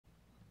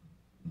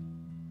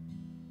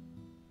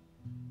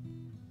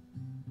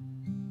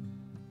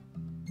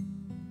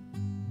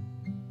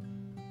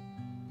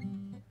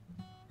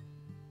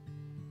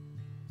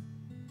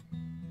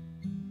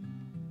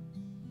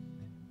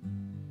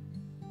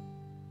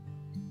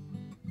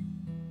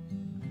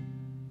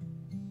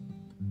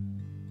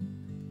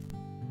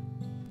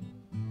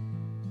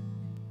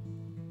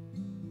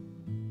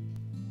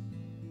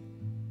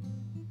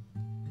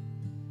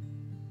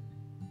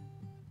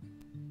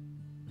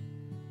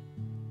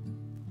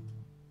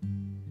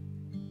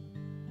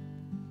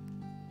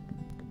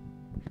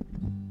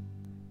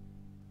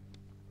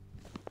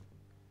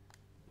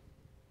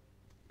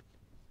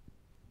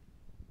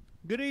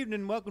Good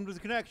evening. Welcome to The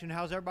Connection.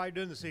 How's everybody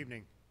doing this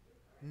evening?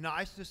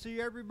 Nice to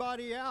see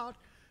everybody out.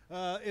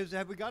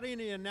 Have we got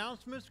any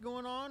announcements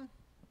going on?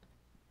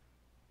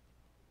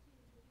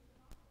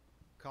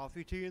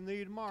 Coffee, tea, and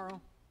thee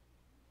tomorrow.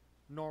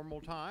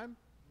 Normal time.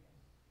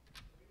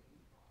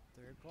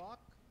 3 o'clock.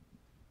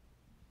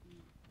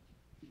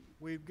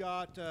 We've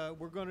got.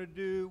 We're going to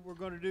do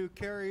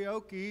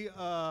karaoke.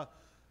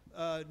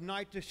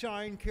 Night to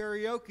Shine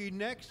karaoke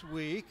next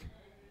week.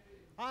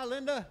 Hi,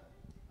 Linda.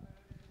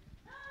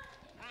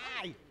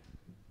 Hi.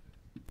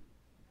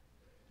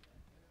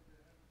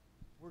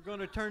 We're going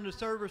to turn the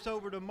service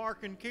over to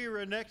Mark and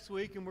Kira next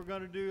week, and we're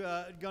going to do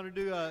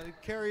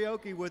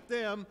karaoke with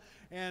them,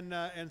 and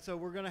so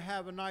we're going to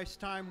have a nice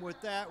time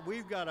with that.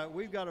 We've got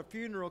a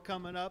funeral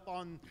coming up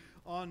on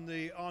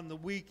the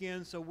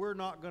weekend, so we're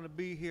not going to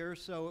be here.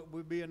 So it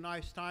would be a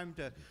nice time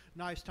to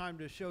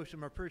show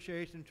some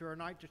appreciation to our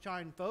Night to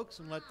Shine folks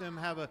and let them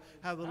have a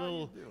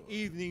little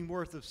evening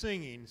worth of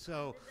singing.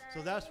 So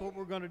that's what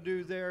we're going to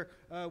do there.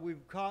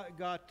 We've got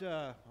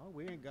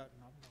we ain't got.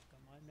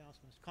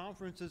 Announcements.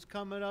 Conferences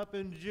coming up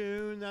in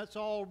June. That's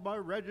all my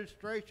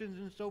registrations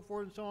and so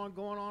forth and so on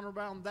going on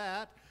around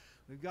that.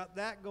 We've got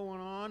that going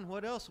on.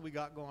 What else have we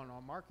got going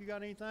on? Mark, you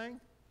got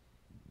anything?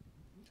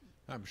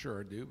 I'm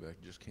sure I do, but I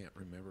just can't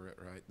remember it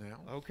right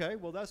now. Okay,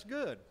 well that's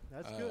good.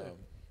 That's good.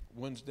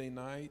 Wednesday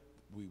night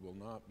we will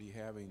not be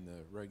having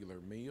the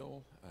regular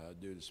meal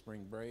due to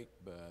spring break,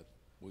 but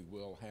we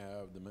will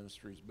have the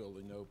ministries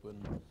building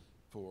open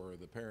for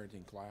the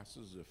parenting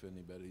classes if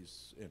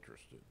anybody's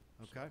interested.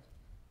 Okay.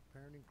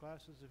 Parenting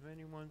classes if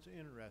anyone's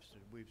interested.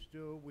 We've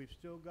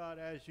still got,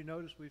 as you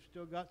notice, we've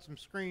still got some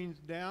screens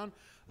down.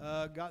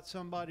 Got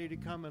somebody to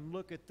come and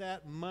look at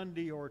that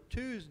Monday or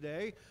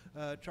Tuesday.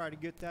 Try to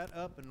get that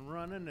up and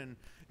running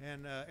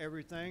and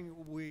everything.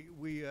 We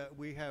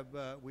have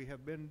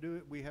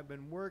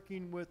been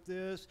working with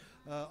this.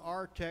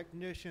 Our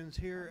technicians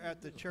here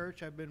at the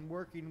church have been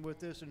working with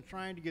this and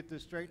trying to get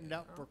this straightened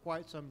out for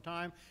quite some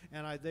time,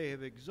 and they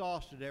have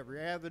exhausted every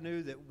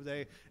avenue that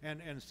they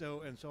and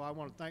so I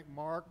want to thank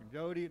Mark,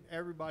 Jody, and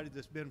everybody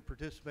that's been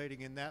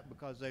participating in that,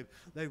 because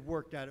they've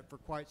worked at it for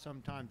quite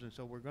some time, and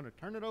so we're going to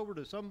turn it over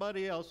to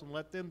somebody else and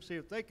let them see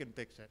if they can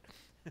fix it.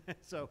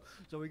 so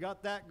we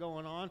got that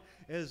going on.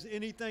 Is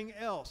anything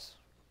else?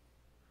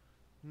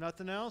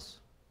 Nothing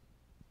else?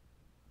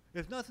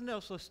 If nothing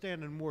else, let's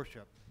stand and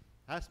worship.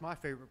 That's my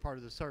favorite part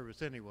of the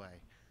service anyway.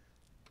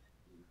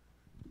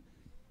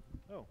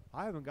 Oh,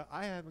 I haven't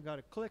got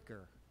a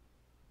clicker.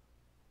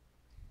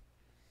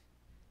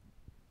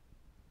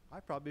 I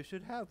probably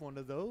should have one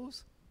of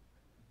those.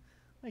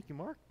 Thank you,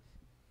 Mark.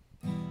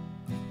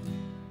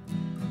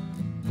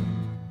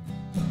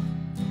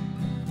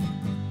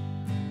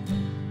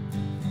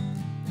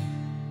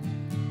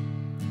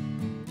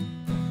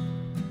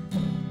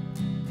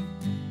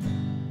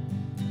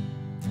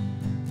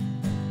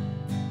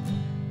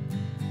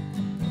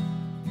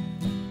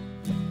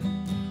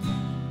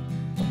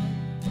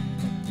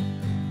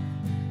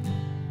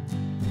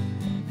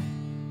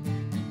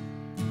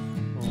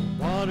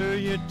 Water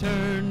you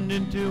turned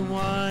into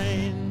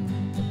wine,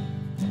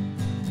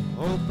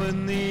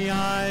 open the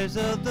eyes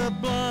of the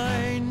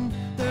blind.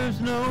 There's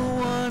no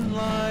one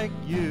like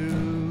you,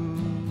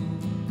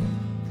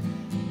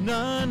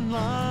 none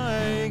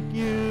like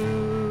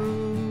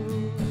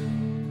you.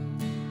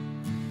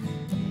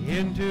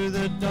 Into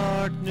the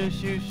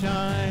darkness you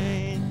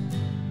shine,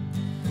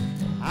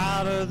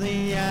 out of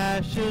the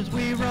ashes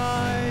we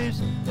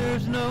rise.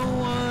 There's no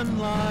one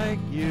like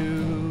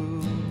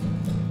you,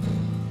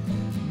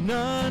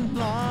 none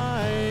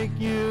like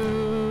you.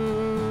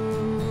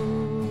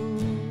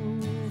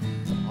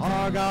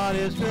 Our God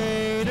is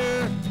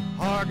greater,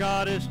 our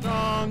God is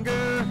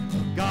stronger.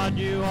 God,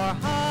 you are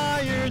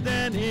higher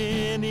than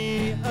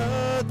any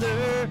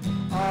other.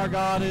 Our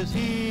God is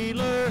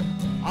healer,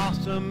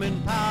 awesome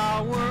in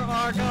power.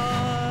 Our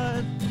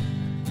God,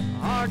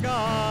 our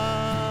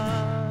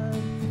God.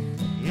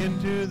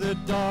 Into the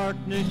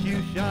darkness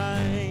you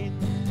shine,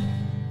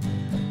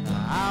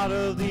 out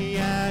of the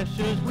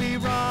ashes we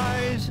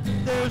rise.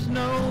 There's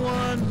no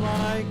one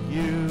like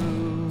you,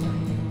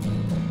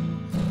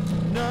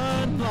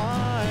 none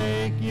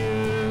like you.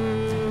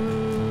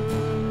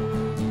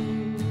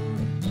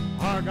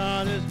 Our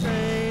God is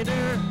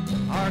greater,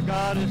 our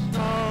God is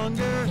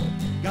stronger.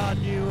 God,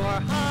 you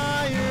are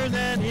higher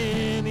than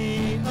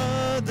any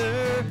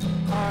other.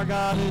 Our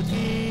God is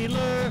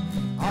healer,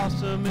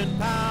 awesome in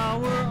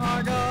power.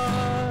 Our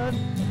God,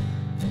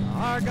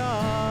 our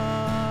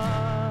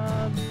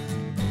God.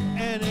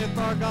 And if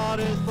our God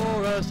is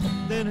for us,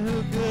 then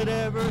who could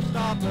ever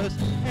stop us?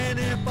 And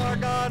if our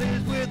God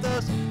is with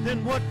us,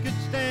 then what could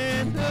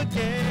stand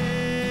against?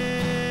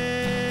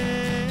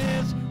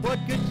 What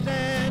could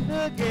stand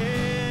against?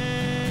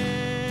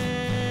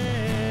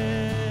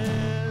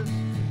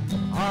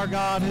 Our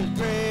God is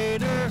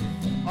greater,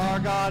 our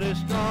God is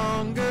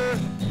stronger.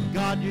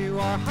 God, you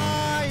are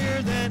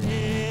higher than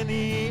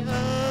any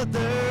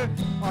other.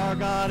 Our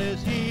God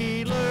is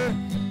healer,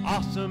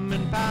 awesome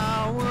in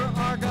power.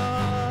 Our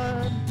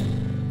God,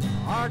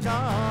 our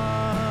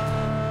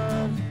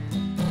God.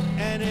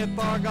 And if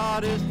our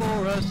God is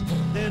for us,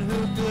 then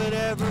who could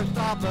ever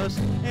stop us?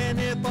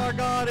 And if our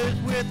God is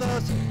with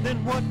us,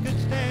 then what could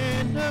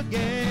stand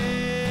against?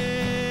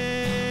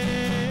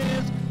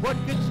 What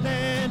could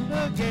stand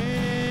against?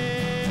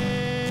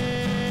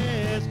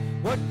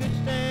 What could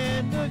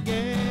stand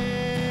against?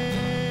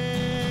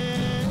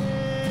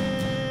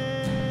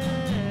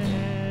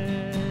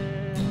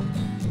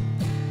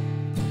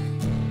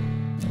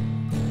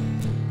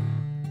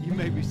 You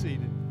may be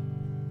seated.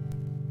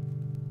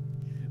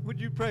 Would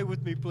you pray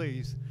with me,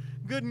 please?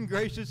 Good and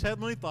gracious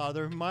Heavenly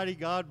Father, mighty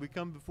God, we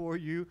come before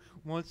you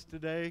once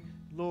today.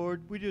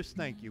 Lord, we just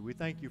thank you. We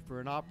thank you for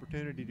an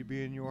opportunity to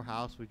be in your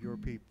house with your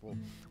people.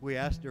 We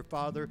ask, dear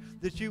Father,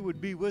 that you would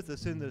be with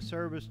us in this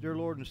service, dear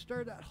Lord, and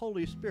stir that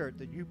Holy Spirit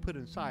that you put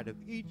inside of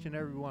each and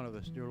every one of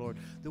us, dear Lord,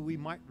 that we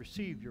might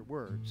receive your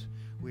words.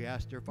 We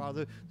ask, dear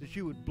Father, that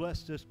you would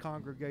bless this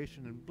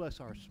congregation and bless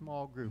our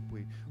small group.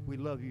 We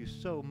love you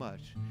so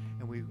much,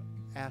 and we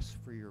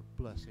ask for your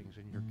blessings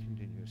and your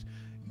continuous.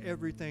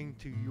 Everything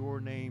to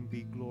your name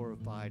be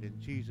glorified. In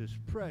Jesus'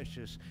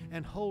 precious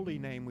and holy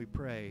name we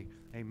pray.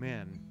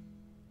 Amen.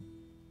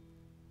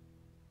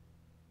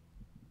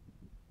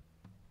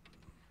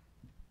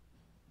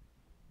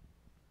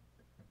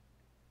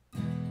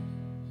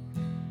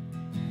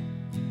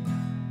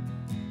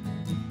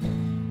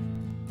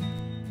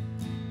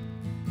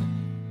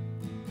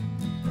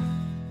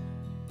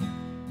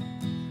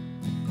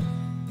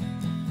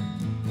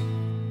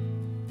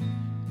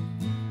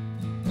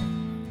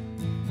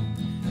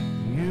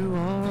 You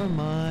are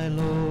my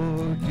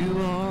Lord,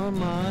 you are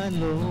my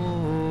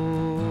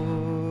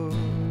Lord.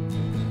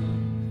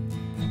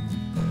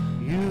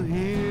 You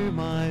hear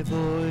my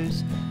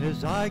voice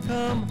as I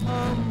come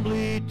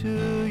humbly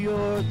to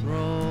your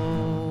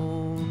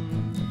throne.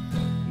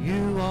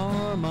 You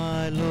are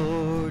my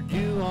Lord,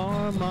 you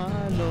are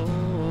my Lord.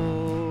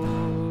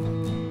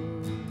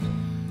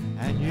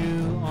 And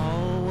you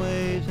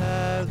always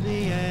have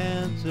the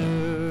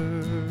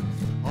answer,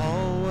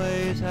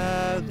 always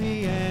have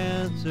the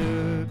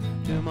answer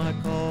to my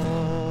call.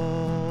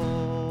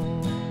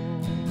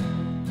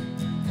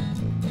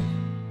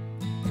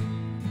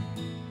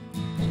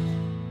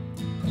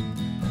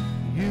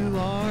 You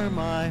are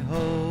my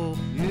hope,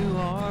 you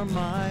are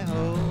my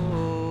hope.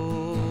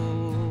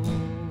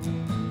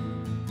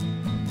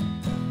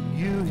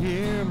 You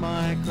hear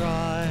my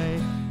cry,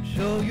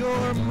 show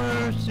your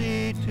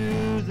mercy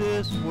to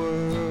this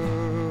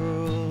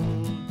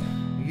world.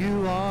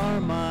 You are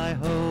my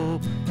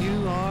hope,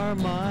 you are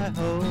my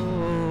hope.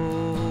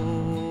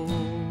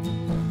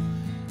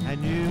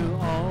 And you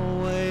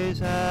always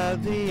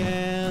have the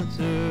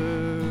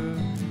answer,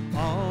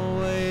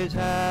 always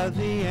have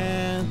the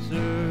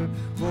answer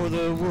for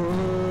the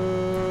world.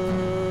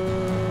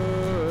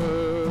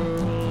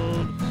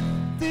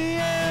 The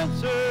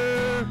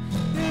answer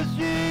is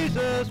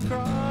Jesus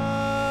Christ.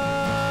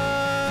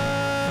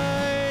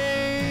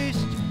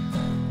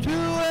 To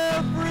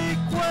every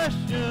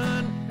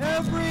question,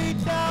 every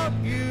doubt,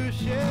 you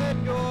shed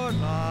your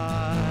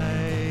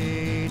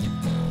light.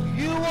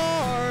 You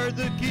are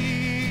the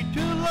key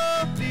to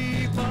love divine.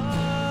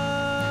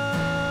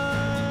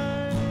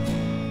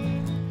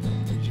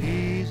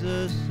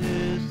 Jesus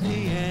is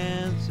the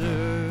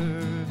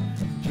answer.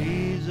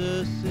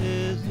 Jesus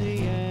is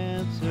the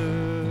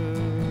answer.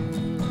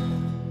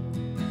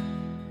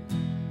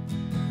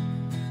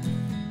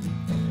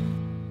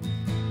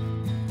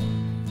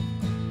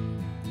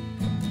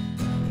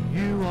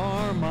 You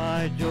are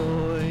my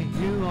joy,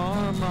 you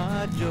are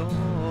my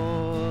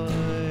joy.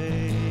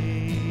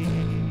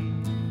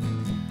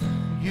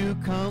 You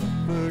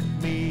comfort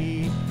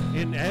me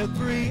in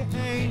every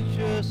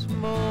anxious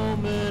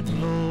moment,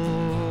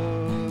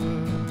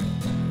 Lord.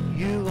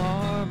 You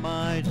are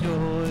my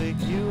joy,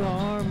 you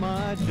are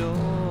my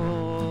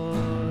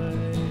joy.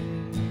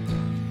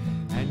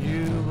 And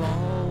you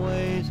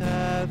always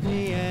have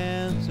the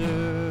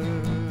answer,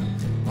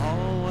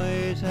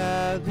 always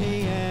have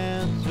the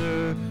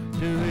answer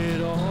to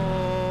it all.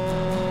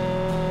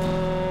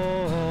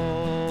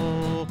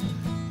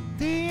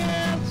 The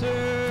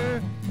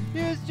answer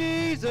is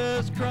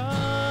Jesus Christ.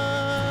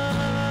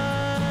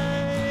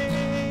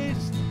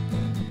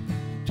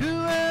 To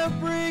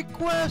every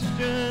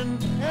question,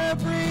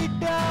 every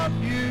doubt,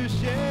 you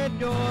shed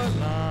your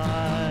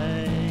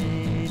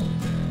light.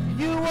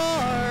 You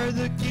are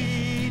the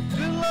key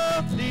to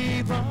love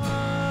divine.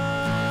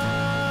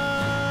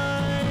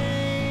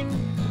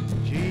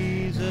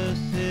 Jesus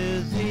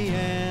is the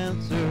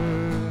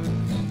answer.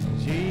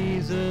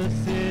 Jesus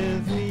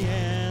is the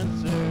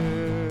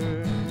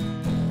answer.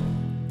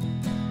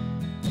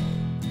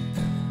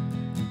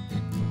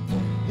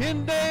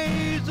 In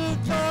days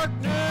of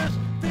darkness,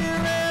 fear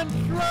and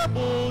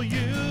trouble,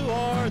 you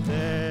are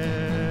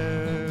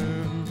there.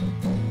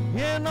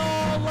 In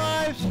all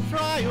life's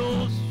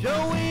trials,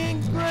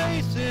 showing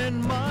grace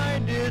in my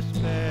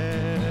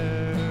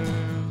despair.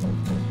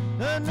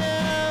 An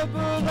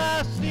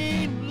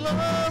everlasting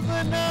love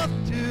enough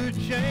to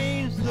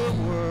change the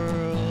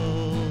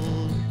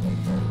world.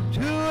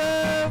 To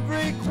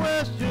every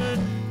question,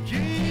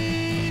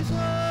 Jesus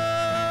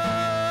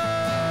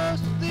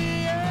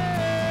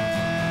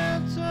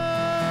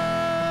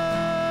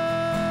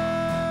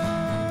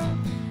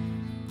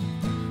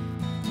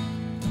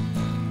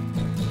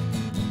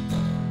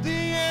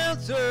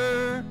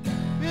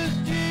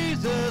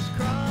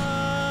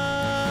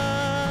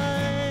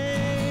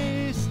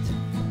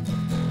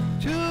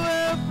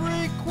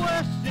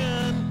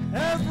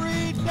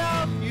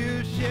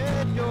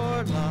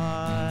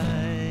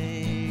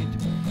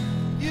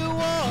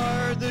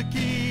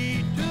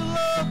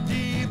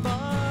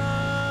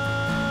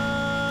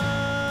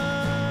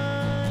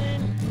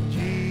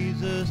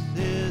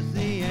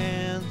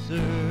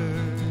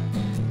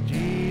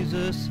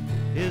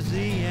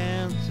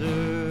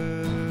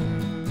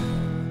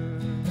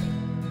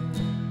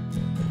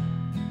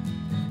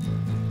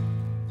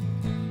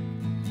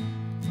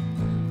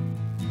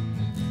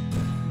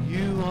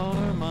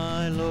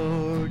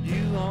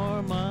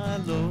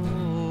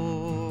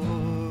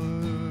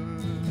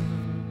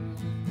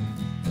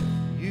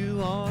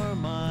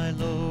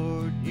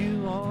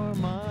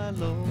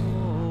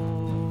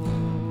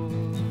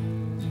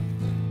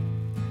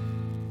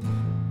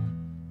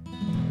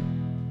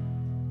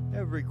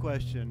every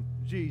question,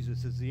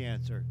 Jesus is the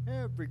answer.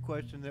 Every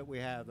question that we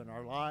have in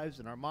our lives,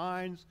 in our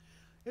minds,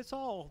 it's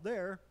all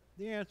there.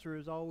 The answer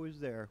is always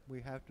there.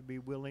 We have to be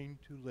willing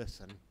to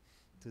listen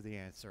to the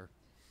answer.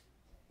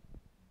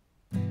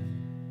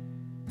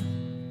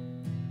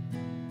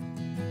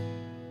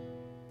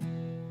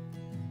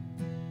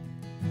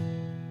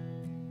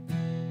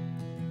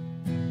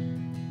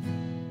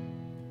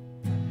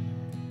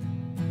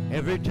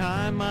 Every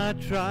time I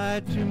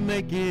tried to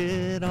make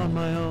it on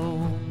my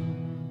own,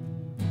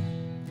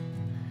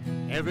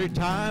 every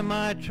time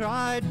I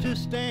tried to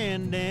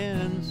stand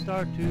and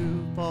start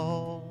to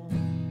fall,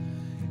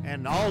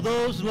 and all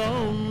those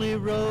lonely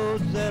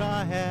roads that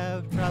I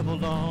have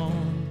traveled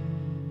on,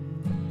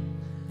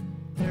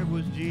 there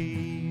was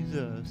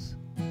Jesus.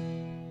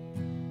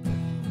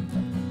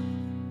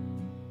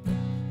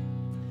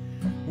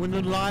 When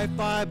the life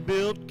I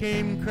built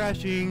came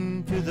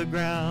crashing to the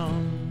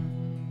ground,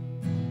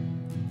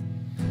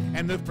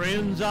 and the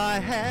friends I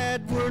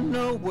had were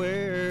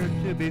nowhere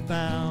to be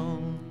found,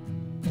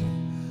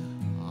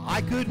 I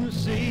couldn't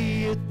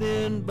see it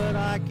then, but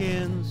I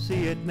can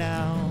see it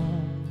now.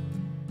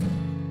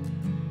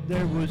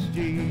 There was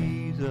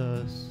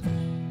Jesus.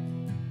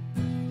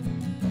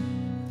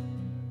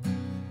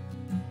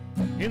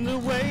 In the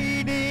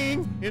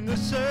waiting, in the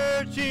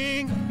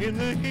searching, in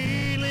the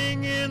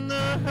healing, in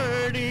the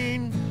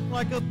hurting,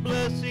 like a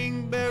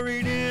blessing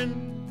buried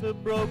in the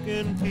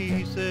broken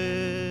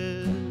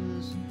pieces.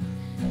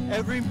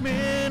 Every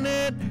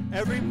minute,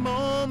 every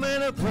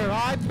moment of where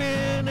I've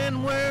been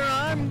and where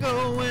I'm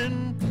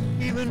going,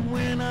 even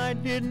when I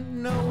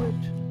didn't know it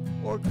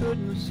or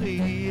couldn't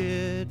see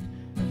it,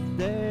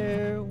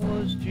 there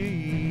was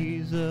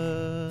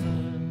Jesus.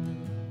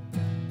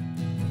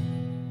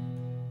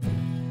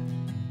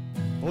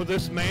 Oh,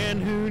 this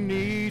man who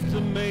needs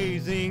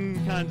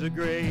amazing kinds of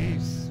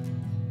grace,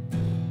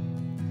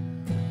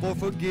 for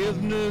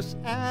forgiveness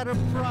at a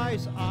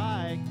price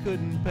I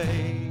couldn't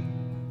pay.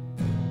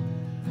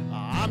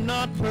 I'm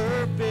not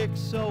perfect,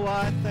 so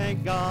I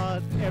thank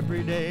God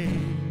every day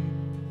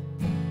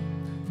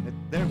that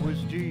there was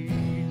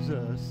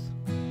Jesus.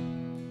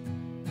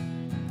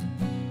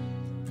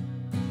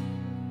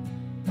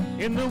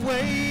 In the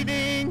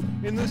waiting,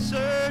 in the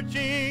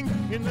searching,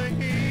 in the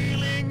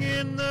healing,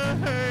 in the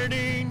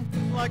hurting,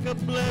 like a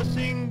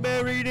blessing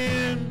buried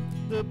in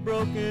the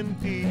broken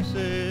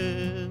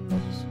pieces.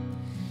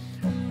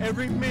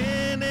 Every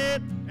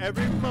minute,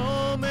 every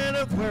moment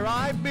of where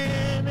I've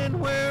been and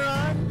where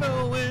I'm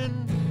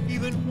going,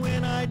 even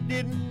when I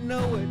didn't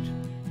know it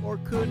or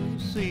couldn't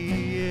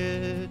see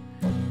it,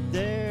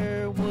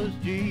 there was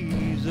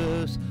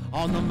Jesus.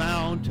 On the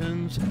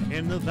mountains,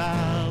 in the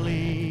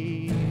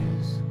valleys,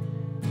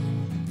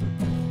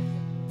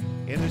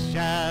 in the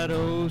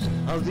shadows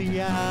of the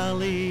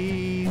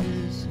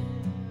alleys,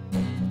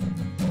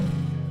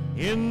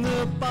 in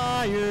the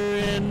fire,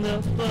 in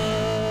the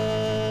flood,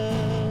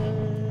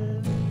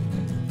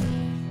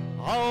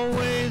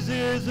 always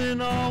is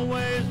and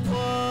always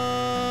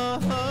was.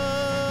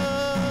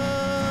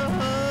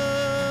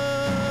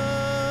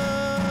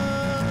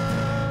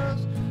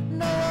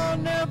 No, I'll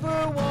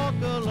never walk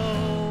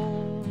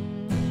alone.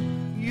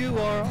 You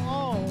are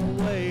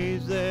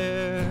always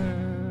there.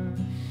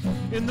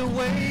 In the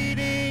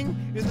waiting,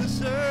 in the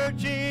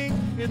searching,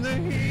 in the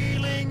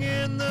healing,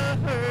 in the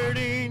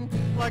hurting,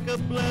 like a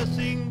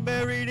blessing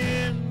buried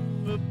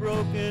in the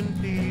broken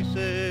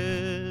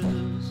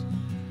pieces.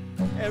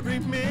 Every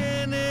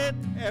minute,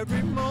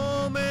 every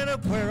moment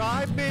of where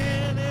I've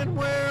been and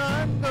where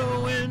I'm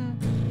going,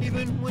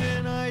 even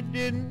when I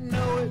didn't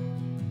know it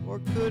or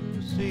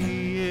couldn't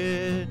see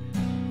it,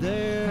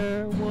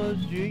 there was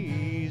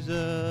Jesus.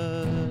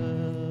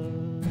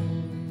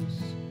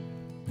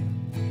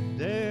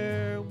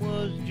 There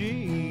was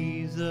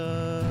Jesus.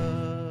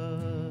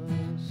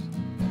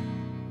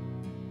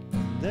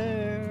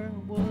 There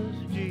was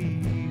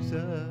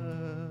Jesus.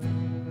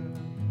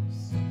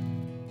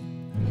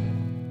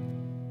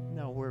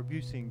 Now, where have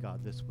you seen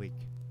God this week?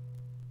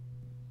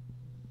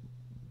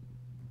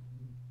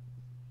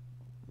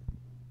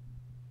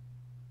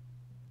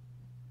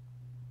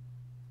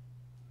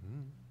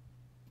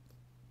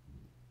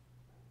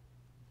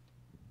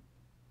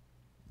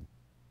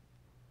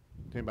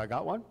 Anybody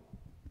got one?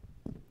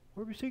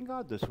 Where have you seen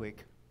God this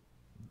week?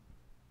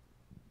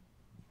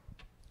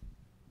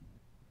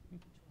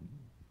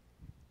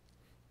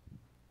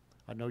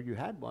 I know you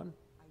had one.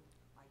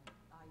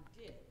 I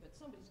did, but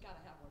somebody's got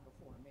to have one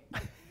before me.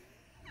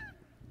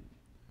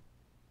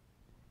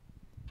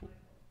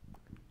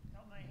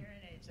 Got my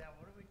hearing aids out.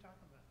 What are we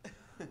talking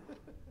about?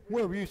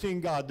 Where have you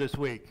seen God this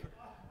week?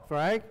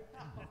 Frank?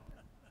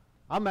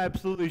 I'm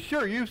absolutely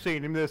sure you've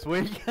seen him this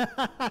week.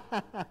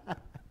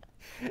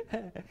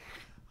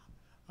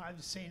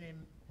 I've seen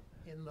him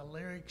in the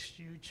lyrics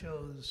you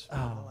chose for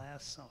the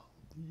last song.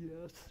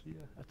 Yes, yeah,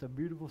 that's a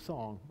beautiful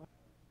song.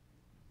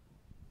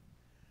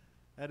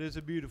 That is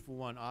a beautiful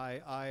one.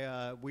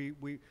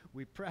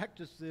 We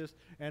practice this,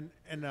 and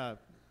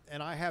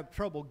I have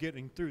trouble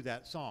getting through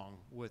that song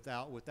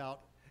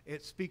without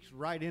it speaks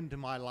right into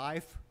my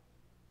life,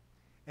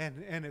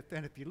 And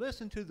if you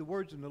listen to the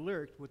words and the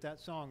lyrics with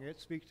that song, it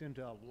speaks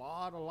into a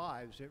lot of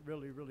lives. It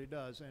really, really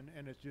does.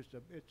 And it's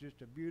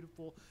just a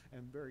beautiful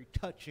and very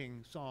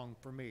touching song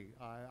for me.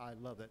 I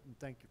love it. And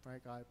thank you,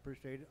 Frank. I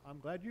appreciate it. I'm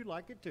glad you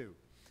like it too.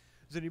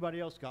 Has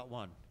anybody else got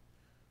one?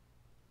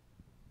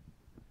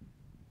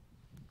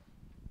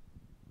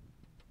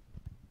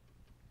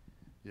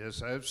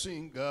 Yes, I've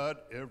seen God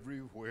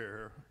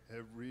everywhere,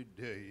 every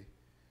day,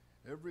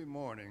 every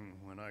morning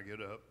when I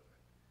get up.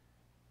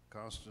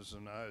 Constance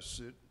and I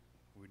sit,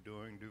 we're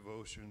doing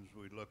devotions,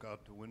 we look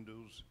out the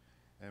windows,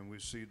 and we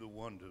see the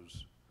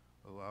wonders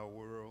of our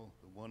world,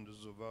 the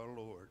wonders of our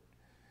Lord.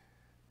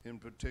 In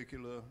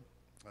particular,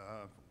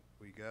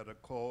 we got a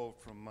call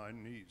from my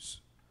niece,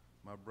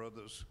 my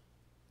brother's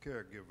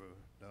caregiver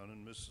down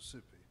in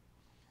Mississippi.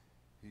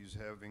 He's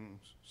having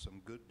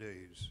some good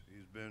days.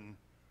 He's been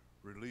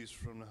released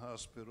from the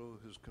hospital.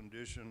 His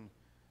condition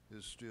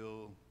is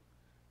still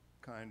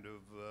kind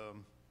of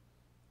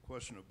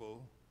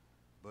questionable,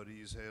 but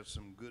he's had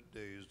some good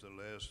days the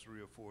last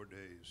 3 or 4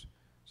 days.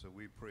 So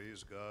we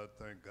praise God,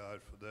 thank God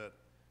for that.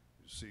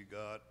 You see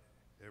God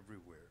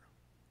everywhere.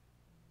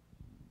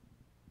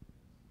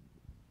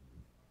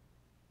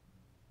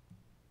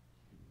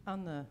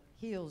 On the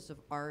heels of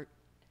art,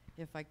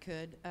 if I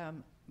could,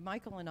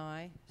 Michael and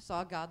I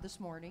saw God this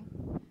morning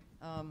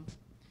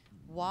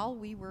while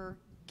we were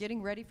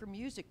getting ready for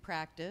music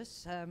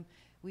practice.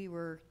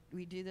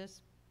 We do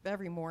this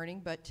every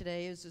morning, but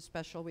today is a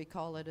special. We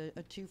call it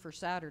a 2 for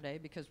Saturday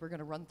because we're going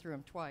to run through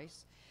them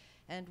twice.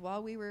 And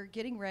while we were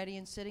getting ready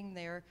and sitting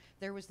there,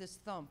 there was this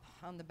thump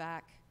on the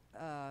back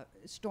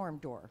storm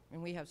door,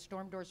 and we have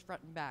storm doors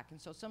front and back.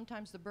 And so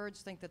sometimes the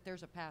birds think that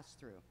there's a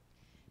pass-through,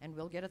 and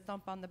we'll get a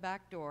thump on the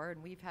back door,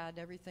 and we've had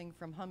everything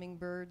from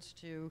hummingbirds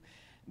to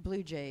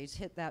blue jays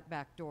hit that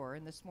back door.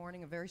 And this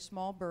morning, a very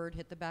small bird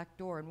hit the back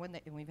door, and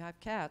and we have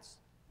cats,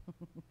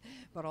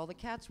 but all the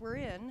cats were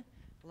in,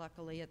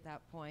 luckily at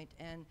that point,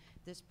 and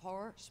this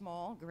poor,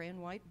 small, gray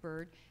and white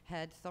bird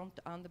had thumped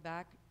on the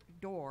back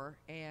door,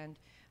 and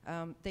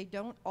they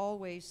don't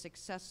always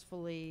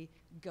successfully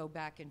go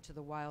back into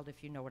the wild,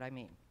 if you know what I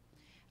mean.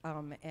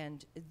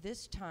 And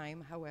this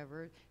time,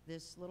 however,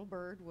 this little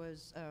bird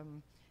was,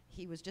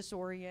 he was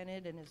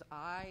disoriented, and his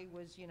eye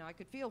was, I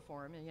could feel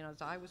for him, and,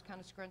 his eye was kind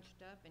of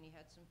scrunched up, and he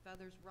had some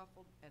feathers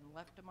ruffled and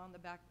left him on the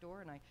back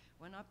door, and I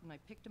went up and I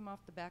picked him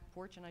off the back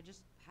porch, and I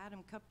just had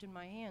him cupped in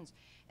my hands.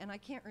 And I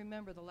can't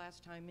remember the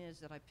last time is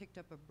that I picked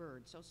up a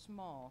bird so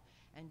small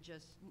and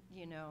just,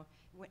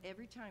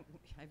 every time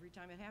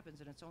it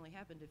happens, and it's only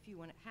happened a few,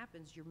 when it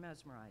happens, you're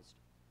mesmerized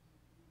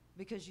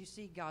because you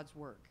see God's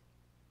work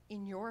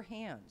in your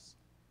hands.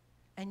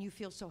 And you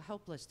feel so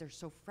helpless. They're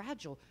so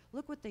fragile.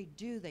 Look what they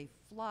do. They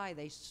fly,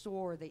 they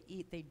soar, they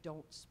eat, they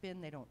don't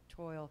spin, they don't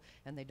toil,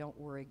 and they don't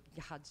worry.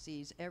 God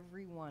sees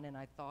everyone. And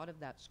I thought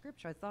of that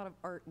scripture. I thought of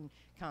Art and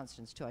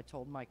Constance, too. I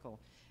told Michael.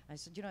 I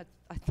said,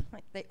 I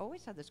thought they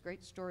always had this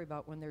great story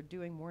about when they're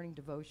doing morning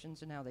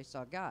devotions and how they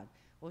saw God.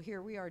 Well,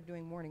 here we are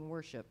doing morning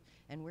worship,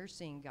 and we're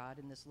seeing God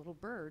in this little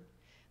bird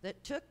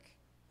that took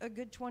a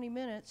good 20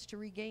 minutes to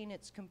regain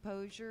its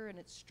composure and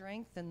its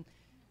strength and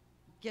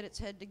get its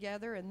head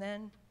together, and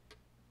then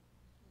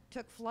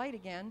took flight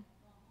again.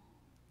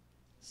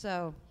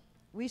 So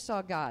we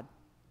saw God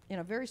in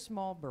a very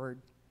small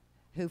bird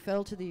who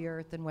fell to the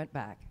earth and went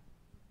back.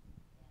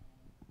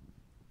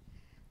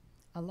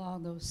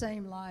 Along those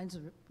same lines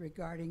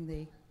regarding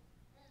the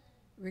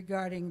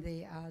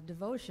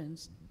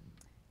devotions,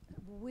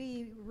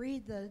 we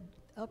read the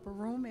upper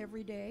room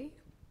every day,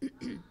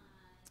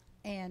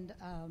 and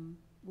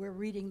we're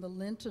reading the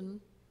Lenten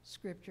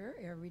scripture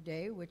every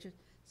day, which is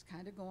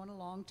kind of going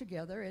along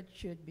together. It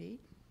should be.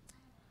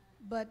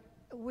 But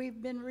we've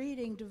been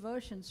reading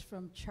devotions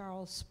from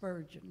Charles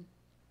Spurgeon,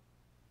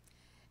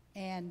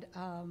 and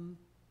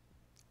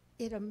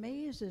it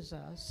amazes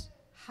us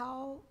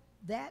how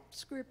that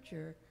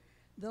scripture,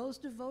 those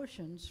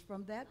devotions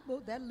from that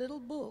book, that little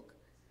book,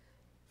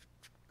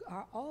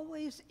 are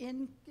always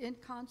in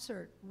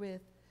concert with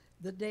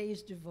the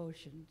day's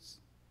devotions.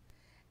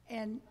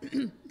 And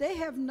they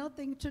have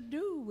nothing to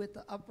do with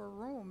the upper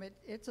room.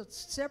 It's a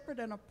separate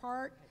and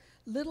apart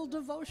little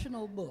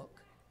devotional book.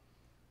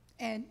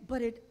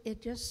 But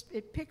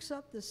it picks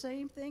up the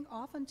same thing,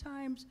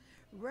 oftentimes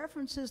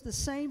references the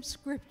same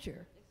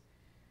scripture.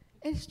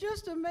 It's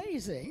just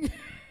amazing.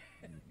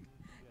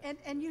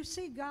 and you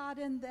see God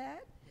in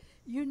that.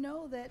 You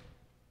know that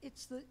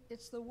it's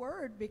the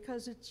word,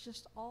 because it's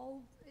just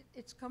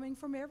it's coming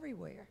from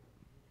everywhere.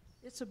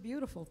 It's a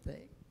beautiful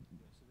thing.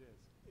 Yes,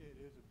 it is.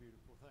 It is a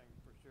beautiful thing,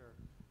 for sure.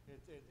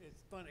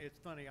 It's funny. It's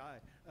funny.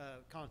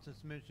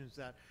 Constance mentions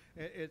that.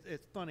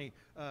 It's funny.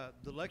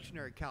 The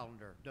lectionary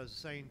calendar does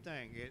the same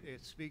thing.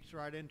 It speaks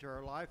right into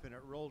our life, and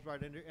it rolls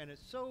right into. And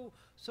it's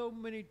so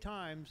many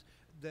times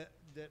that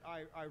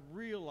I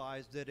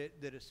realize that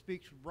it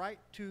speaks right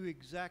to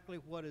exactly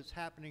what is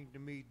happening to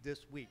me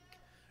this week.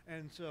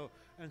 And so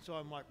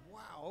I'm like,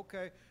 wow,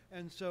 okay.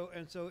 And so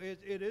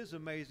it is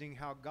amazing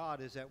how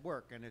God is at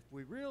work. And if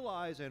we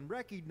realize and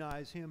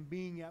recognize Him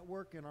being at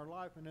work in our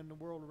life and in the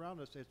world around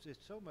us,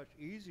 it's so much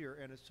easier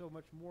and it's so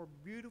much more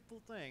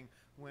beautiful thing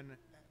when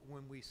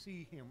we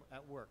see Him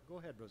at work. Go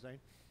ahead, Roseanne.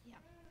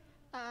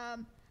 Yeah.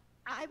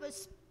 I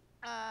was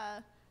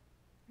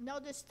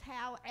noticed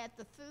how at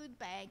the food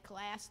bank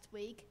last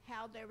week,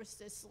 how there was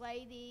this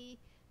lady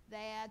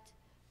that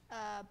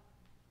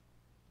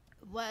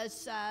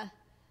was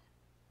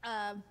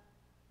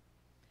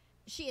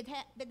she had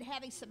been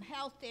having some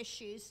health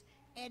issues,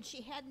 and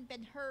she hadn't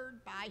been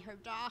heard by her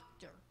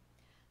doctor.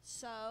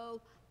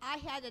 So I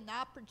had an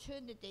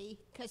opportunity,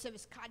 because it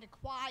was kind of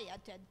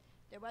quiet and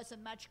there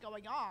wasn't much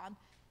going on,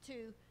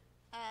 to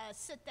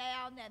sit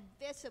down and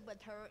visit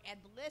with her and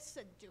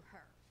listen to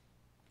her.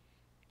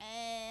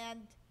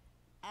 And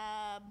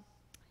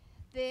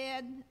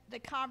then the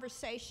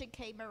conversation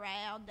came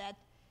around that,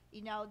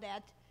 you know,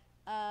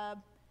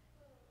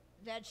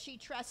 that she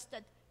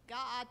trusted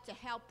God to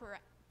help her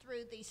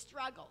through these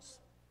struggles.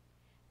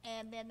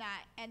 And then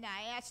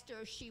I asked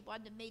her if she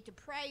wanted me to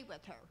pray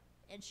with her,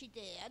 and she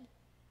did.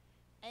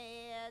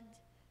 And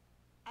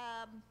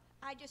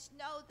I just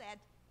know that,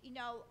 you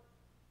know,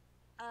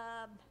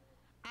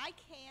 I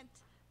can't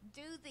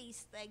do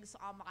these things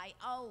on my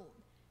own.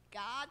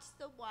 God's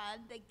the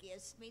one that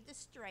gives me the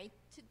strength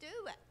to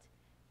do it,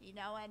 you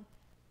know, and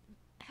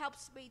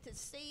helps me to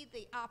see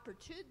the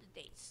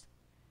opportunities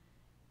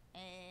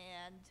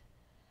and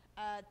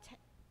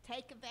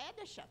take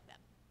advantage of them.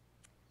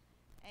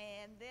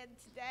 And then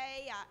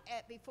today,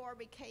 before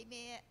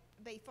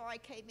I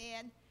came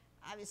in,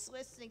 I was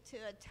listening to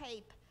a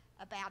tape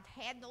about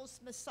Handel's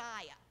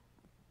Messiah,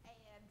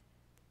 and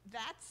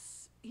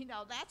that's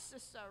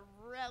just a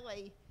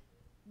really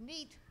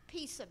neat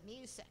piece of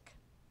music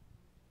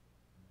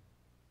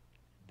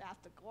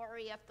about the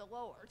glory of the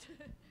Lord.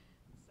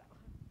 So.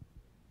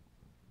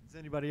 Has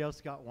anybody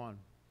else got one?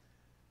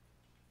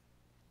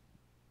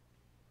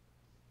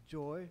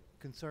 Joy,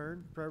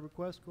 concern, prayer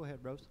request? Go ahead,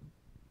 Rose.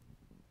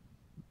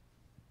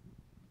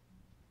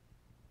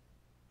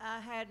 I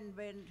hadn't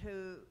been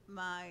to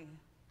my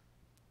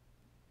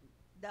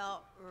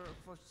doctor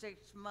for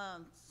 6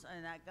 months,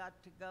 and I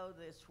got to go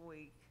this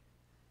week.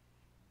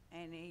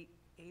 And he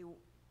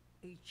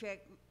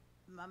checked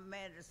my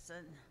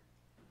medicine.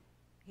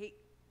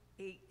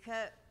 He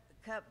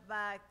cut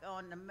back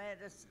on the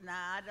medicine.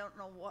 Now I don't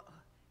know what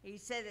he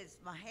said. It's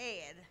my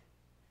head.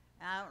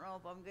 I don't know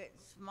if I'm getting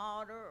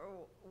smarter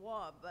or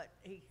what, but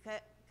he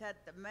cut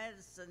the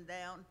medicine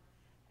down,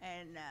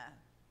 and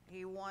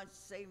he wants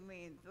to see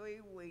me in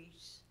 3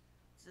 weeks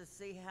to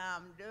see how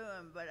I'm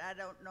doing, but I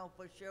don't know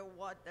for sure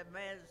what the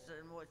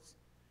medicine was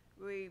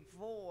really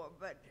for,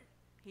 but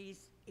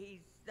he's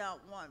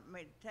not wanting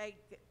me to take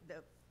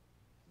the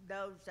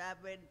dose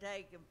I've been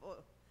taking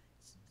for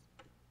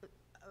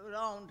a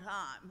long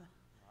time.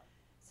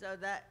 So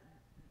that,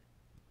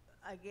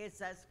 I guess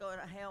that's going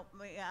to help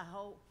me, I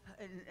hope,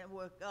 and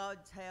with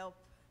God's help,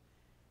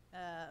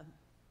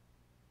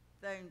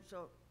 things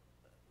will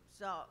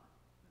start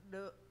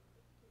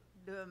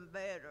doing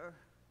better.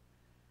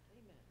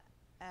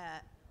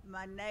 Amen.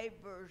 My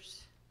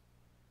neighbor's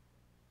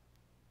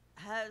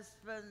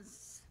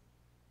husband's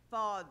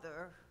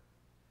father,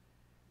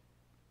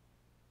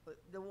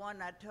 the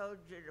one I told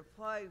you to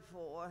pray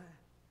for,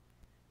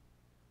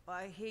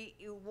 he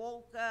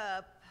woke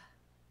up,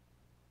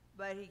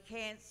 but he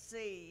can't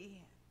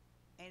see,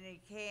 and he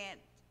can't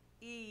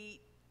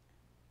eat,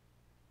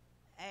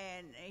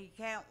 and he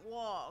can't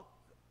walk,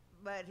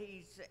 but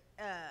he's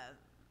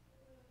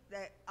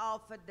they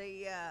offered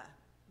the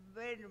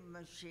vending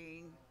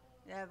machine.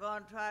 They're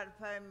going to try to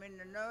put him in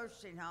the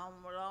nursing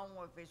home along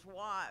with his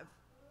wife.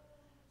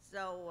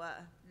 So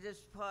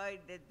just pray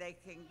that they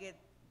can get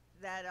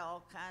that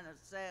all kind of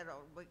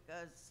settled,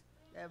 because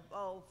they're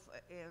both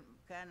in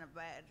kind of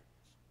bad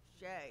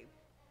shape.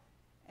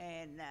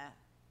 And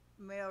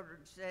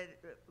Mildred said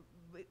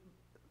it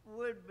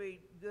would be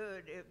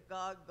good if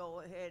God go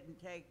ahead and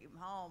take him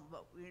home,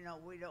 but you know,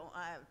 we don't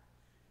have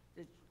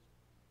the,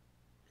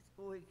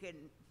 we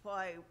can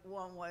pray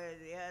one way or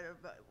the other,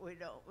 but we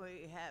don't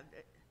really have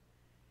it.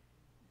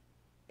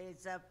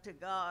 It's up to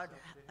God.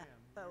 It's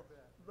up to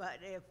him, But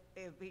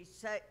if he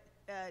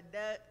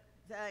does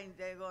things,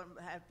 they're going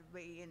to have to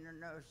be in a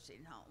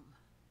nursing home.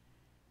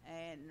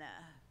 And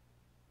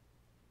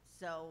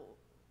so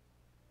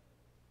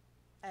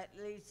at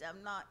least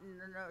I'm not in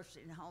the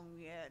nursing home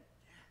yet.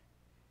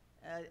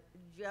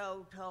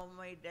 Joe told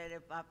me that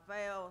if I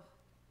fell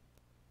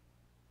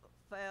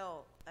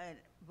and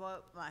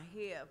broke my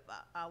hip,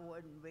 I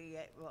wouldn't be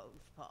at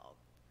Rose Park.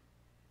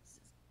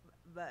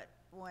 But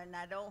when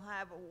I don't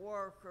have a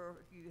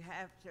worker, you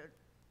have to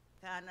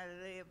kind of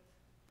live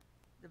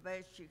the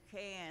best you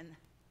can.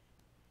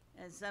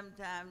 And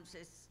sometimes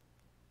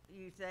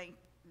you think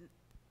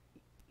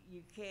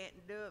you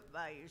can't do it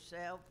by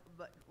yourself,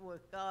 but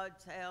with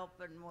God's help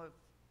and with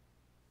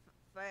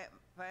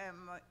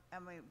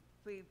family,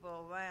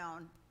 people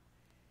around,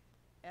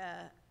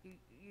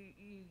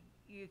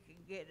 you can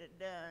get it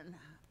done.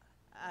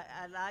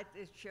 I like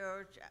this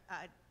church.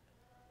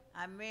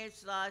 I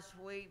missed last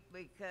week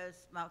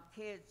because my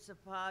kid's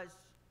supposed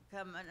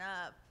coming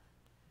up,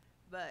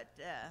 but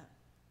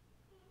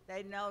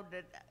they know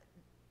that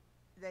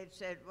they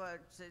said, well,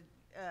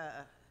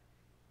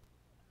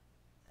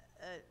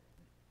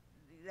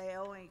 they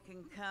only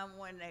can come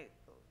when they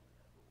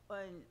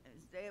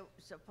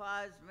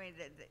surprised me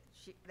that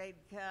they'd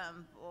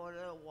come for a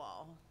little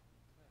while.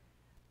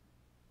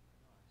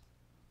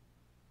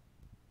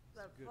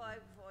 But pray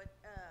for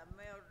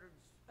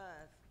Mildred's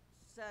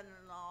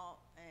son-in-law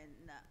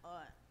and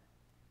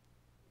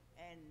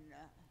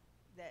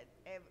that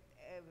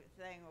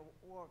everything will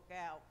work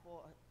out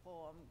for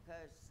them,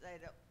 because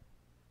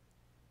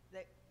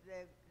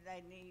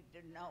they need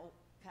to know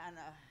kind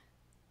of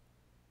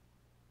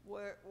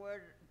where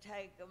to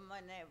take them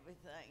and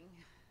everything.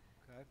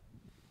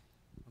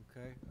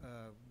 Okay.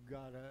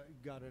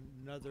 Got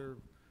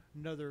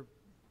another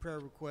prayer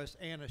request.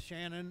 Anna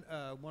Shannon,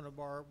 one of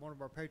our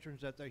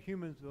patrons at the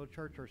Humansville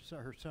Church.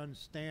 Her son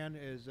Stan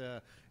is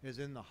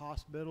in the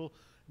hospital.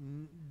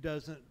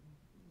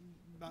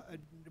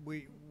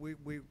 We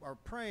are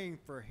praying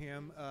for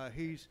him.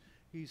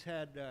 He's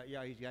had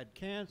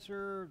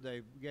cancer.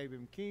 They gave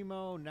him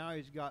chemo. Now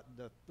he's got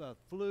the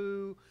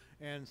flu,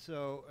 and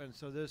so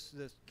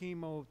this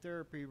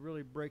chemotherapy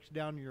really breaks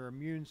down your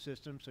immune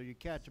system. So you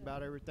catch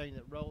about everything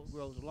that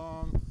rolls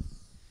along.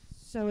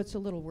 So it's a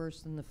little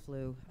worse than the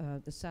flu.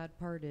 The sad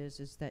part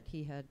is that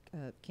he had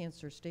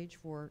cancer, stage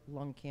 4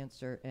 lung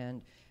cancer,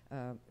 and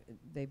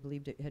they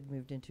believed it had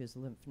moved into his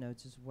lymph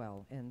nodes as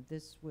well. And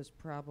this was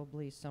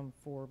probably some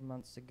 4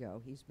 months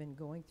ago. He's been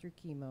going through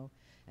chemo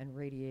and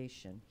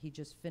radiation. He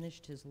just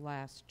finished his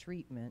last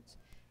treatment,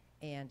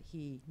 and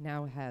he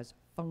now has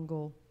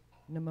fungal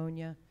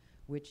pneumonia,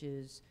 which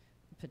is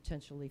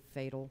potentially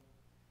fatal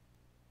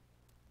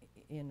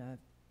in a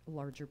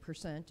larger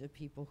percent of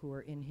people who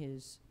are in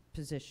his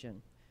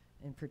position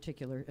in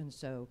particular. And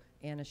so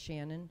Anna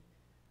Shannon,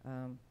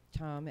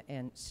 Tom,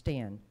 and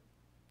Stan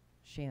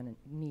Shannon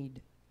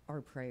need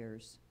our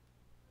prayers.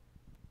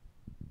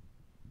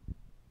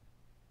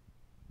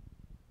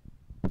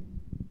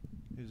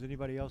 Has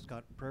anybody else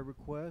got prayer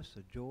requests,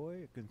 a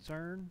joy, a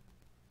concern?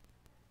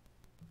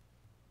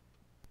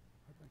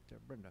 Right back there,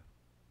 Brenda.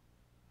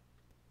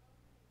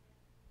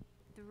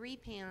 3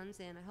 pounds,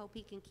 and I hope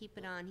he can keep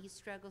it on. He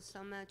struggles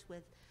so much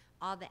with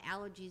all the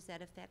allergies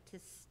that affect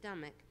his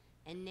stomach,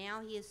 and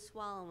now he is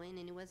swallowing,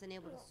 and he wasn't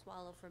able to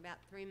swallow for about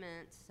 3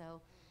 months.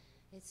 So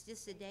it's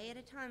just a day at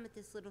a time with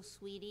this little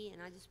sweetie,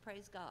 and I just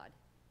praise God.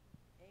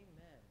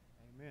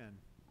 Amen.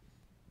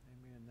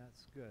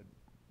 That's good.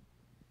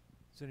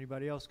 Has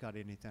anybody else got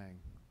anything?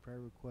 Prayer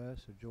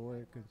requests, a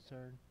joy, a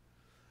concern?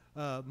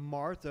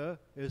 Martha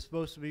is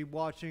supposed to be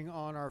watching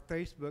on our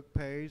Facebook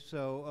page,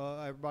 so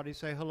everybody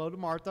say hello to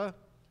Martha.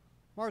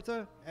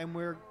 Martha, and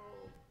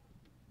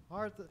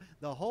Martha,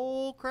 the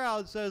whole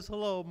crowd says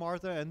hello,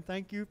 Martha, and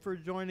thank you for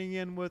joining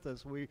in with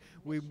us. We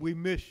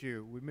miss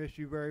you. We miss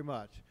you very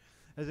much.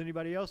 Has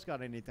anybody else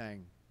got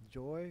anything?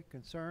 Joy,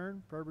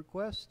 concern, prayer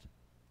request?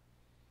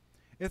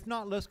 If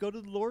not, let's go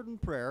to the Lord in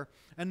prayer,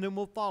 and then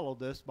we'll follow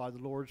this by the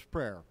Lord's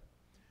Prayer.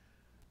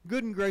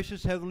 Good and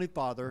gracious Heavenly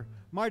Father,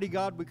 mighty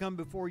God, we come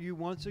before you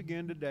once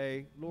again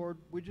today. Lord,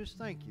 we just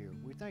thank you.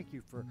 We thank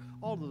you for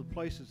all of the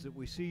places that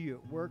we see you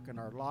at work in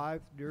our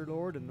life, dear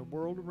Lord, and the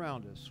world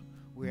around us.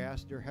 We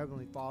ask, dear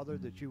Heavenly Father,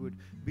 that you would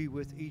be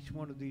with each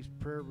one of these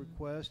prayer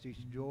requests,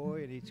 each joy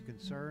and each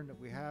concern that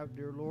we have,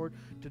 dear Lord.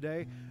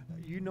 Today,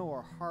 you know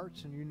our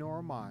hearts and you know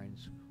our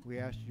minds. We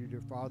ask you,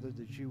 dear Father,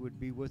 that you would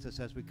be with us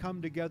as we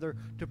come together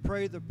to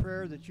pray the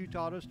prayer that you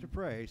taught us to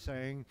pray,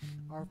 saying,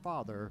 Our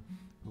Father,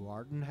 who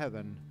art in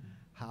heaven,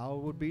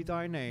 hallowed be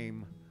thy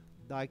name.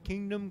 Thy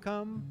kingdom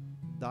come,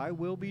 thy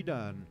will be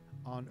done,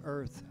 on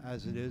earth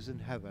as it is in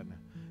heaven.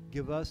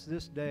 Give us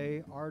this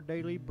day our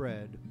daily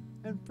bread,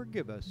 and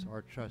forgive us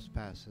our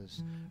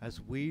trespasses,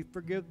 as we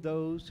forgive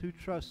those who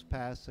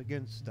trespass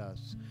against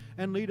us.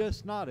 And lead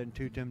us not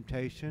into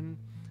temptation,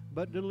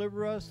 but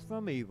deliver us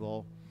from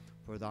evil.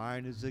 For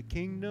thine is the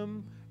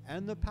kingdom,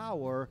 and the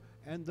power,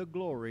 and the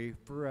glory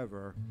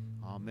forever.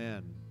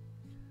 Amen.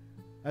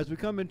 As we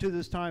come into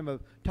this time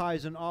of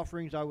tithes and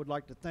offerings, I would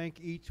like to thank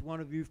each one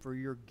of you for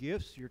your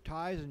gifts, your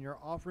tithes and your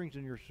offerings,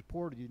 and your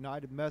support of the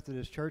United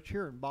Methodist Church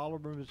here in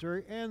Bolivar,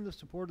 Missouri, and the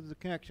support of the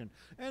Connection,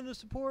 and the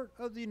support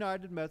of the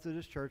United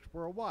Methodist Church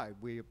worldwide.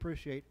 We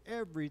appreciate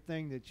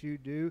everything that you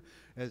do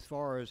as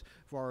far as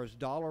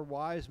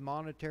dollar-wise,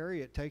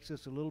 monetary. It takes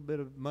us a little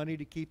bit of money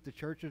to keep the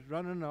churches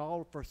running and all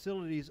the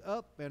facilities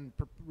up and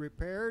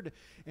repaired,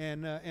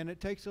 and it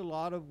takes a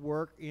lot of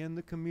work in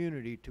the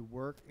community to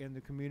work in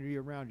the community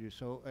around you.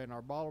 So, and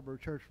our Bolivar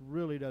Church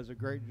really does a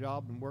great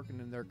job in working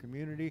in their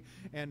community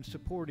and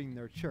supporting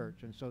their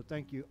church. And so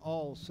thank you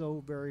all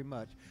so very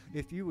much.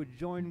 If you would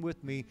join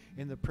with me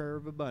in the prayer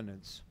of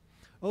abundance.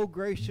 O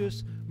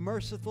gracious,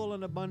 merciful,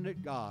 and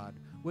abundant God,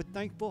 with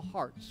thankful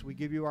hearts we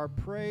give you our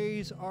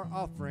praise, our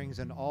offerings,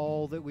 and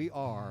all that we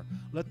are.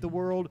 Let the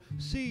world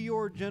see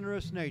your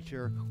generous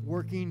nature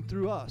working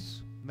through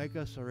us. Make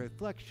us a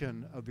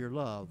reflection of your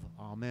love.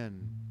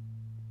 Amen.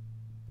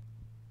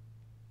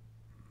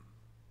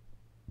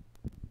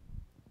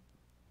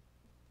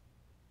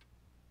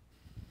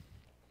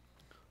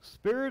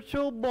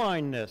 Spiritual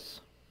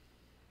blindness.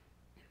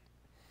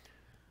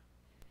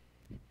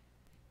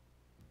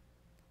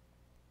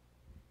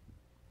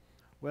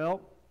 Well,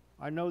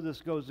 I know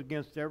this goes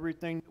against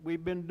everything that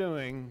we've been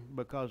doing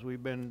because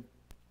we've been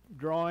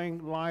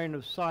drawing line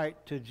of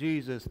sight to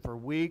Jesus for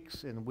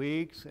weeks and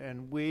weeks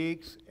and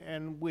weeks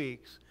and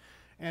weeks.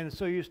 And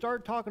so you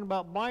start talking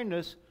about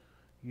blindness,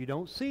 you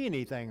don't see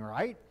anything,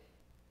 right?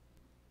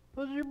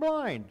 Because you're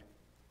blind.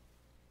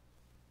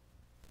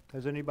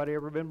 Has anybody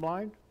ever been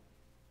blind?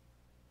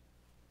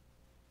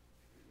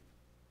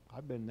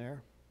 I've been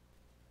there.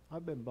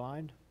 I've been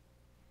blind.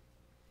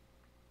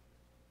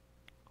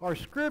 Our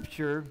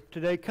scripture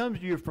today comes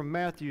to you from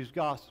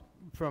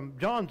from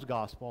John's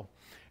Gospel,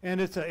 and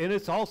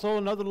it's also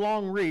another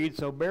long read,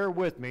 so bear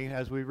with me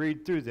as we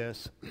read through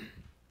this.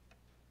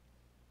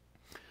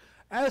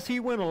 As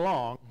he went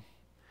along,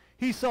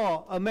 he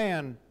saw a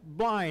man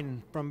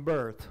blind from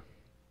birth.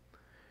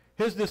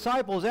 His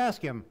disciples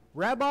asked him,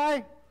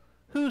 "Rabbi,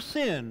 who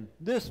sinned,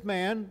 this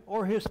man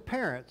or his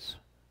parents,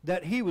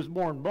 that he was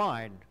born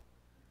blind?"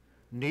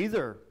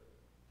 "Neither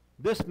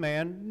this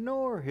man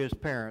nor his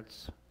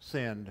parents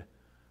sinned,"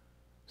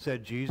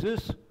 said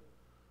Jesus,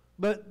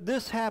 "but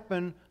this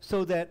happened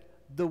so that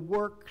the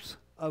works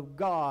of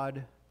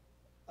God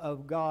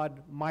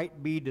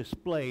might be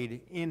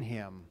displayed in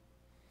him.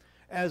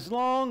 As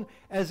long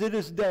as it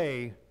is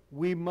day,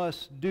 we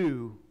must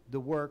do the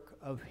work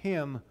of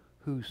him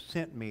who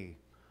sent me.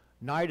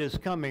 Night is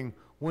coming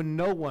when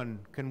no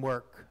one can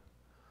work.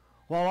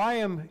 While I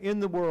am in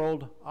the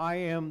world, I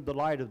am the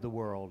light of the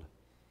world."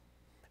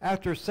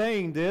 After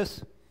saying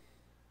this,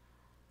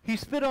 he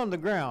spit on the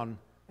ground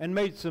and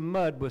made some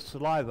mud with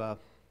saliva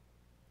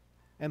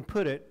and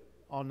put it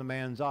on the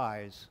man's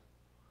eyes.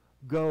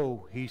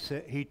 "Go,"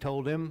 he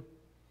told him,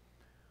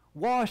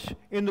 "wash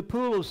in the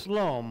pool of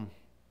Siloam."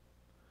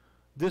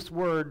 This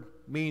word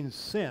means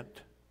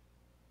sent.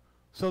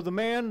 So the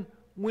man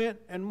went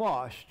and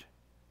washed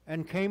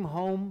and came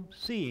home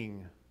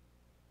seeing.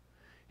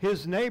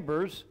 His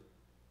neighbors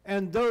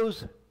and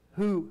those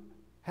who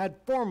had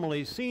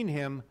formerly seen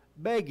him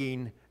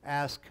begging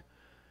asked,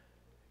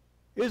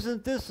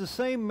 "Isn't this the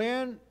same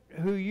man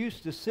who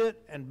used to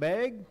sit and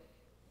beg?"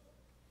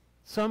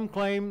 Some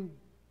claimed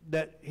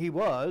that he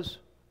was.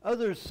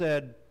 Others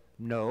said,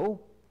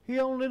 "No, he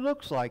only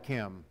looks like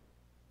him."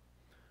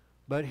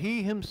 But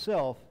he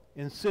himself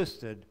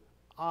insisted,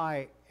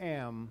 "I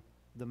am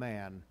the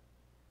man."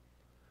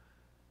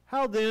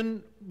 "How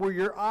then were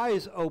your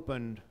eyes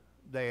opened?"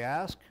 they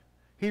asked.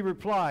 He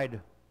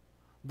replied,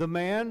 "The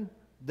man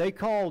they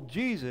called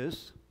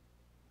Jesus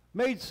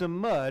made some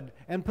mud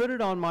and put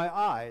it on my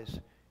eyes.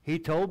 He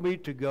told me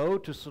to go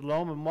to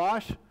Siloam and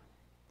wash,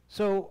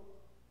 so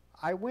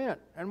I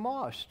went and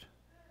washed,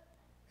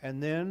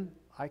 and then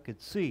I could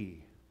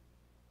see."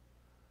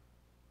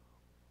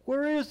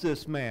 "Where is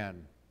this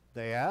man?"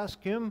 they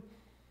asked him.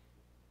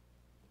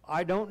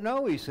 "I don't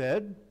know," he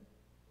said.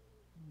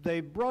 They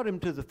brought him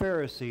to the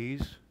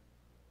Pharisees,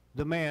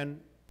 the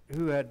man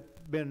who had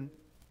been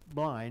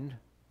blind.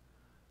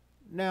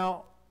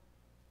 Now,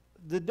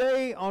 the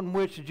day on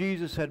which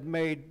Jesus had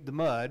made the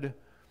mud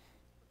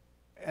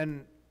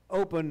and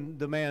opened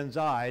the man's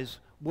eyes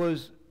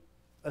was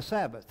a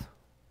Sabbath.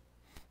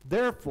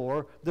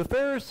 Therefore, the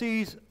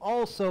Pharisees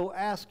also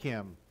asked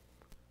him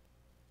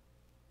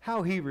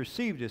how he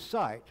received his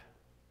sight.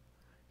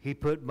 "He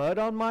put mud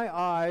on my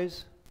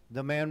eyes,"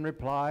 the man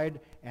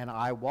replied, "and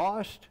I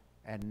washed,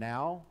 and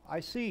now I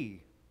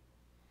see."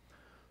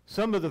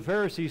 Some of the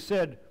Pharisees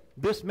said,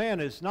 "This man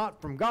is not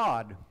from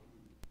God,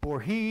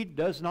 for he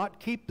does not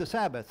keep the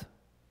Sabbath."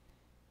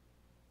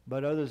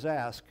 But others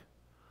asked,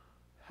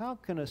 "How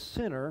can a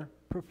sinner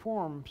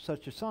perform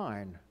such a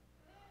sign?"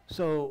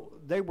 So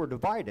they were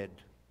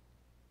divided.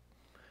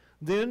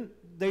 Then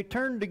they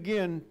turned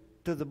again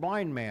to the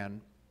blind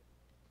man.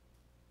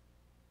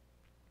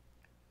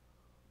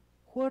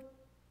 "What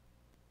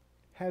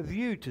have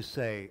you to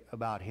say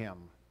about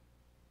him?"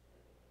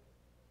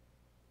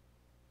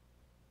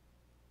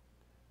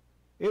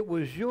 "It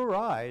was your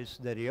eyes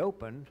that he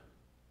opened."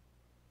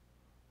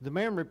 The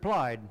man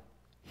replied,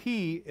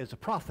 "He is a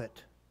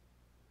prophet."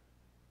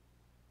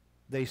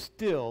 They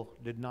still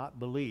did not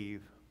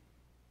believe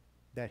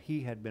that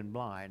he had been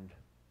blind,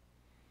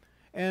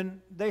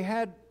 and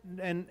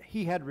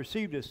he had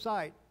received his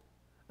sight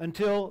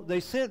until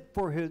they sent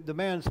for the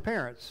man's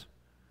parents.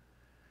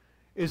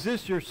 "Is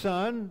this your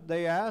son?"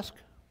 they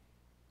asked.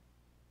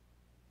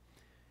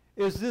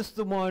 "Is this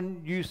the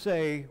one you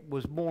say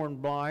was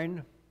born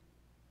blind?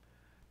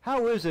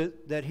 How is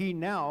it that he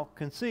now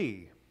can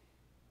see?"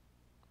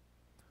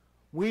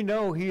 "We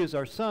know he is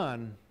our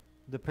son,"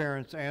 the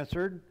parents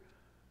answered,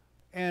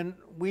 "and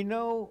we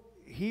know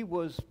he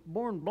was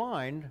born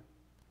blind,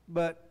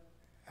 but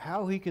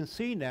how he can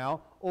see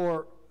now,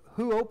 or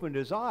who opened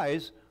his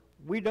eyes,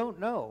 we don't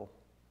know.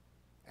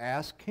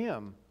 Ask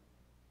him.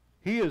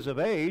 He is of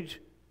age.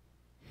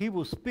 He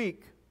will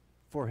speak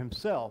for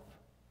himself."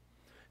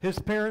 His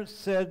parents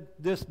said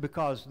this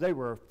because they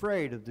were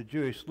afraid of the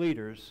Jewish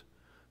leaders,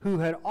 who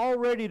had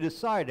already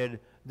decided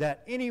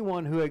that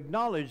anyone who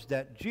acknowledged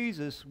that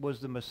Jesus was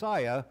the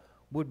Messiah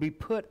would be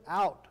put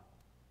out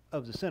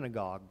of the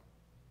synagogue.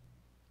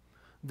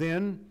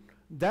 Then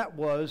that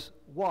was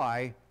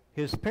why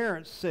his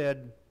parents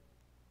said,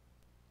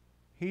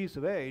 "He's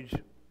of age,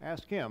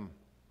 ask him."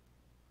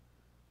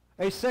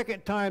 A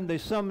second time they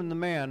summoned the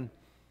man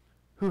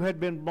who had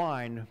been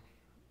blind.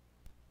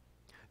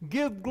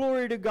 "Give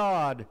glory to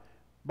God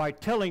by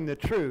telling the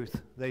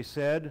truth," they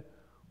said.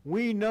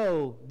 "We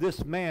know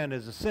this man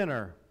is a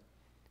sinner."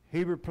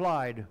 He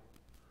replied,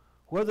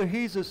 "Whether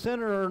he's a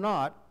sinner or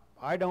not,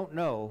 I don't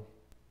know.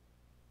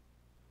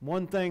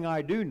 One thing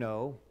I do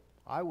know,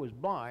 I was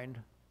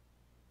blind,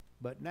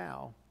 but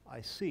now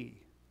I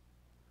see."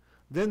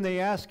 Then they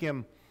asked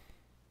him,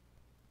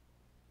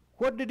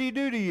 "What did he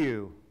do to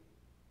you?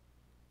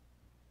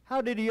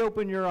 How did he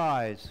open your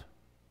eyes?"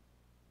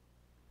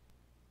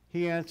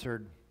 He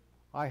answered,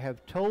 "I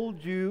have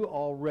told you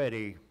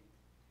already,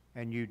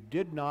 and you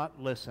did not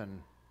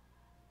listen.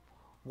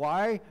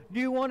 Why do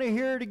you want to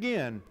hear it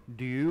again?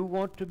 Do you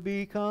want to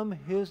become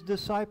his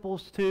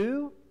disciples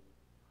too?"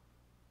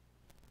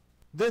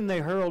 Then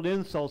they hurled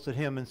insults at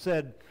him and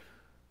said,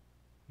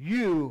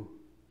 "You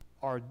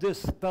are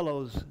this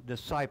fellow's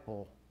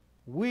disciple.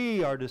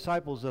 We are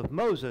disciples of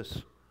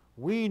Moses.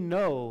 We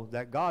know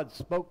that God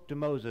spoke to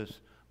Moses.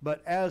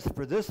 But as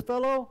for this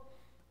fellow,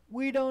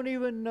 we don't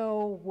even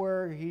know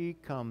where he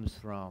comes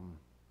from."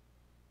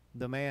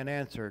 The man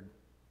answered,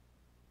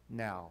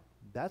 "Now,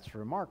 that's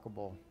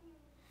remarkable.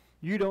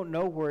 You don't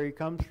know where he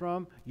comes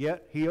from,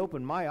 yet he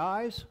opened my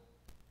eyes.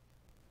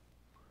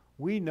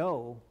 We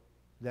know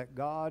that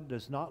God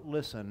does not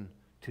listen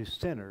to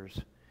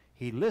sinners.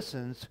 He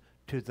listens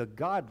to the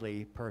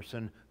godly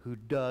person who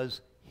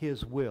does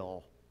his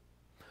will.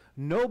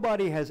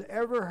 Nobody has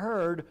ever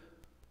heard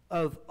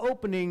of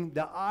opening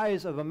the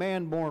eyes of a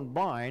man born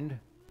blind.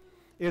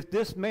 If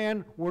this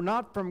man were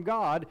not from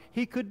God,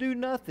 he could do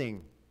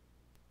nothing."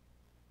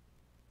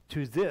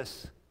 To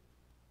this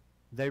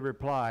they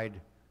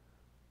replied,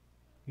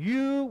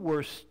 "You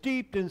were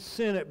steeped in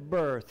sin at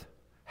birth.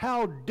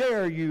 How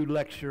dare you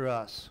lecture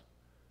us?"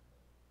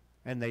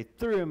 And they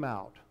threw him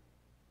out.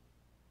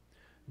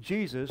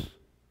 Jesus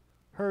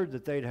heard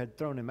that they had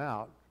thrown him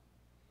out.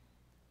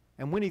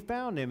 And when he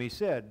found him, he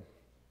said,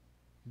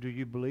 "Do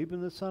you believe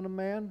in the Son of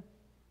Man?"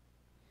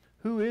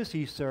 "Who is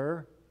he,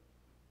 sir?"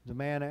 the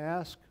man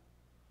asked.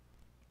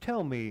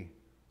 "Tell me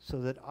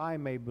so that I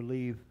may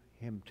believe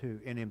in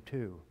him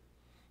too."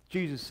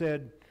 Jesus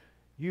said,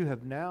 "You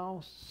have now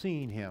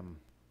seen him.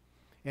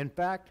 In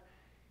fact,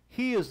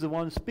 he is the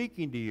one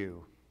speaking to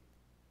you."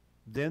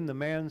 Then the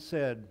man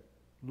said,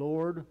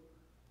 "Lord,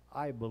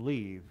 I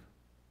believe."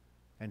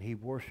 And he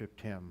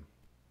worshiped him.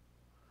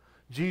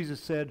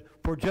 Jesus said,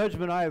 "For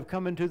judgment I have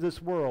come into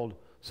this world,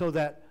 so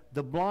that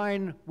the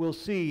blind will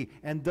see,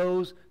 and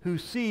those who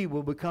see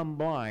will become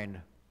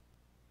blind."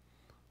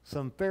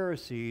 Some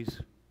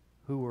Pharisees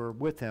who were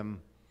with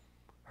him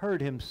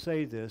heard him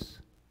say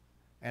this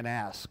and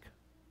asked,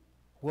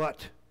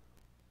 "What?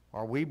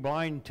 Are we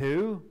blind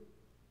too?"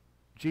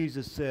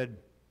 Jesus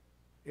said,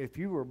 "If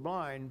you were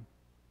blind,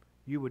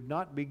 you would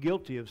not be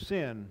guilty of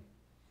sin.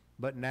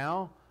 But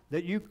now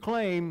that you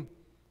claim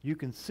you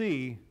can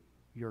see,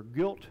 your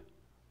guilt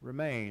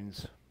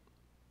remains."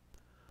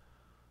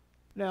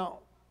 Now,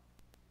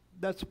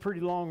 that's a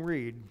pretty long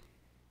read,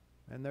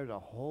 and there's a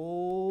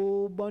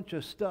whole bunch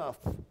of stuff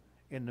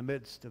in the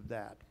midst of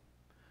that.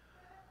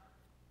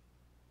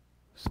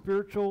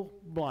 Spiritual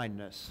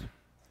blindness.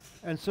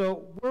 And so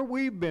where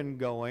we've been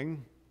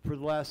going for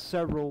the last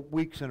several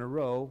weeks in a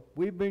row,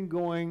 we've been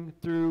going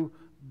through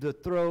the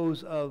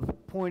throes of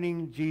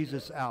pointing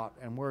Jesus out,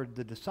 and where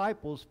the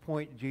disciples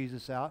point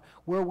Jesus out,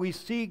 where we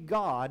see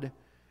God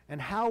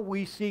and how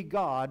we see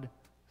God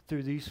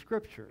through these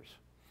scriptures.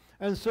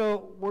 And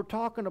so we're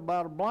talking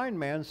about a blind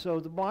man, so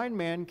the blind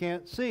man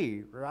can't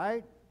see,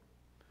 right?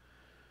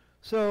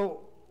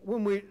 So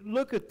when we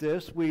look at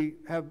this, we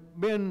have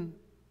been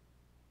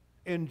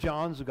in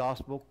John's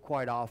gospel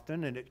quite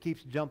often, and it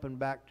keeps jumping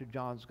back to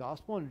John's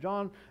gospel, and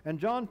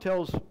John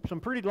tells some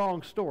pretty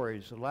long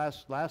stories.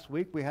 Last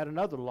week we had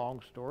another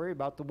long story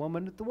about the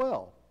woman at the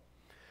well.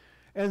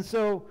 And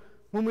so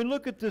when we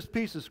look at this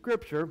piece of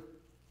scripture,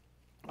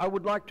 I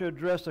would like to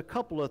address a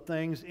couple of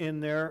things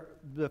in there.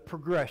 The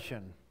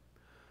progression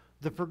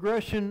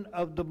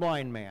of the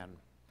blind man.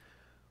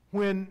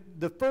 When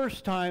the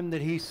first time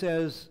that he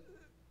says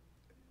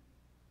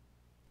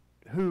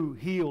who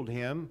healed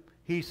him,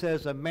 he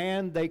says a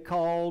man they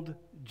called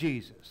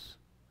Jesus.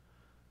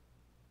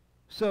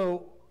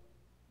 So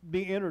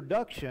the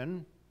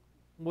introduction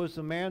was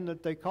the man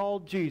that they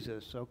called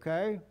Jesus,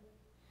 okay?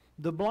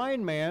 The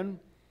blind man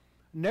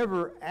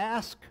never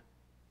asked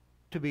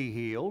to be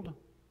healed.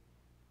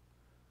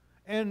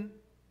 And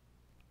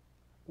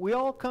we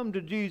all come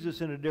to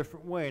Jesus in a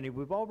different way, and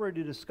we've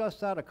already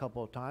discussed that a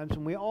couple of times,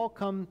 and we all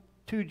come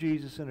to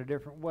Jesus in a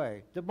different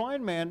way. The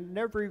blind man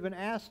never even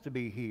asked to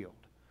be healed.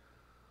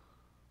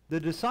 The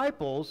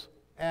disciples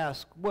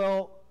ask,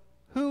 "Well,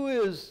 who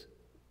is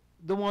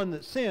the one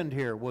that sinned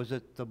here? Was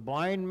it the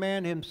blind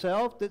man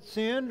himself that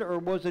sinned, or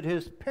was it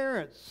his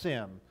parents'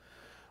 sin?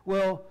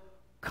 Well,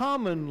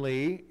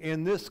 commonly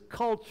in this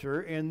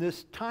culture, in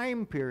this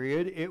time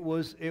period, it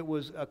was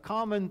a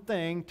common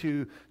thing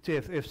to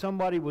if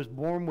somebody was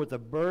born with a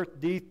birth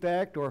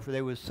defect, or if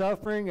they was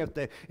suffering, if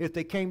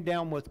they came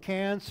down with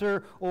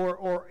cancer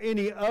or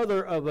any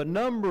other of a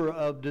number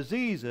of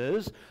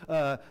diseases,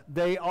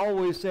 they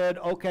always said,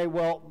 okay,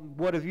 well,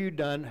 what have you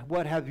done?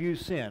 What have you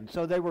sinned?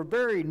 So they were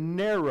very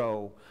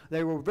narrow.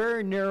 They were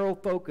very narrow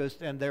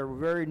focused, and they were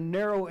very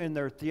narrow in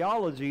their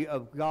theology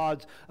of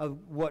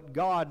what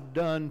God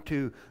done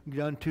to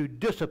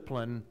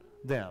discipline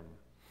them.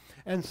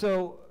 And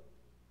so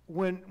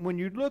when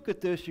you look at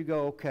this, you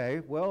go,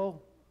 okay,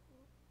 well,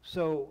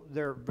 so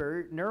they're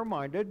very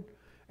narrow-minded,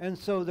 and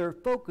so their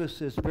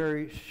focus is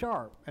very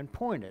sharp and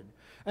pointed.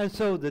 And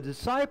so the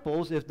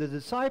disciples, if the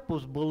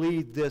disciples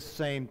believed this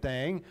same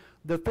thing,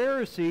 the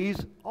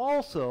Pharisees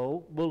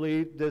also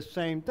believed this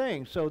same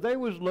thing. So they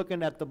was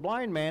looking at the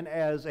blind man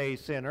as a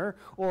sinner,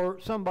 or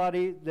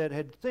somebody that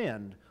had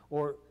sinned,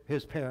 or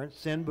his parents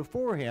sinned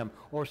before him,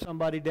 or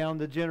somebody down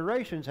the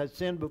generations had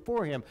sinned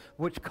before him,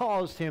 which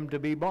caused him to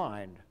be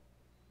blind.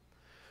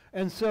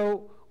 And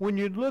so when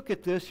you look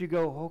at this, you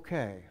go,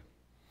 okay.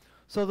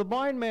 So the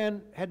blind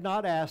man had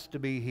not asked to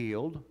be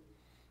healed,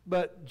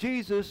 but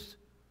Jesus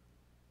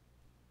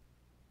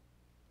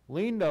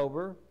leaned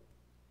over,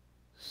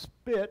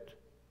 spit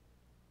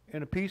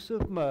in a piece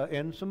of mud,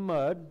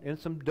 in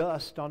some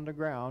dust on the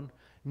ground,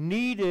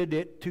 kneaded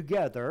it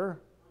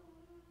together,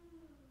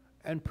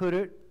 and put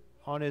it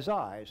on his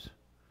eyes.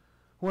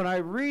 When I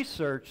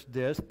researched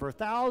this, for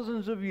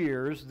thousands of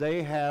years,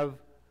 they have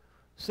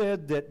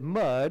said that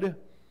mud,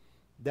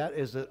 that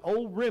is an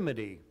old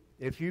remedy.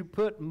 If you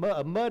put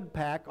a mud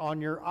pack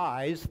on your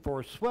eyes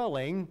for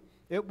swelling,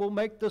 it will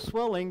make the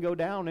swelling go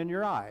down in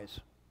your eyes.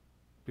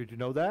 Did you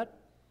know that?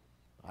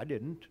 I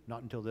didn't,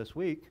 not until this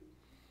week.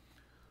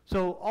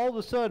 So all of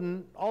a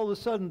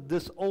sudden,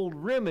 this old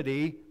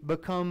remedy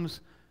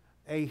becomes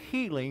a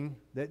healing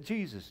that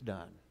Jesus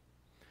done.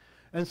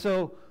 And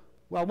so,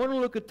 well, I want to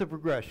look at the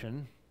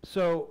progression.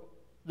 So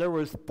there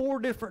was 4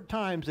 different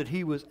times that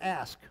he was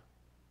asked,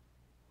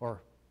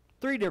 or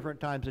 3 different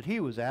times that he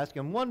was asked,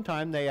 and one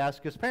time they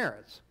asked his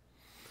parents.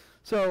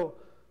 So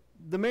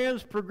the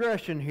man's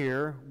progression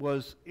here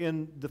was,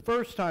 in the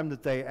first time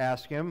that they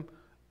asked him,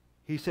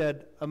 he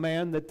said, a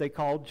man that they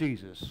called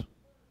Jesus.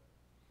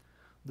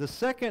 The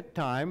second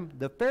time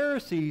the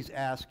Pharisees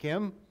asked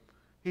him,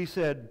 he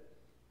said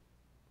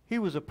he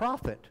was a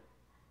prophet.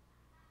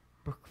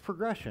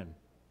 Progression.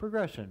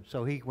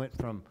 So he went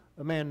from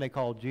a man they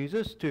called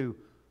Jesus to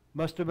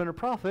must have been a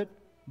prophet,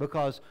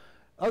 because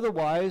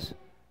otherwise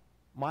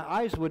my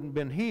eyes wouldn't have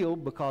been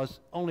healed,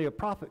 because only a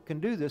prophet can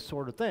do this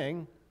sort of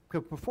thing,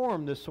 could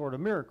perform this sort of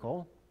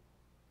miracle.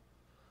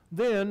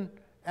 Then,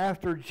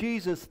 after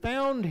Jesus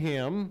found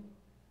him,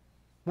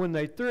 when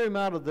they threw him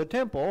out of the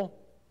temple,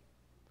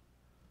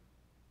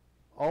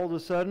 all of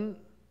a sudden,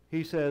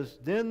 he says,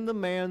 then the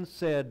man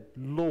said,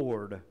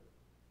 Lord,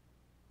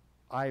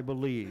 I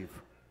believe.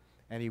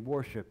 And he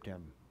worshiped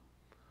him.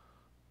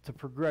 The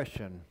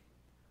progression.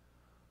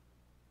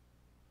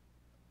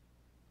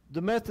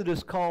 The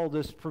Methodists call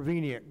this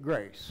prevenient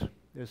grace,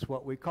 is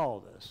what we call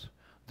this.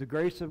 The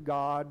grace of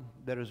God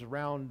that is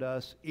around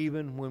us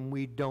even when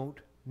we don't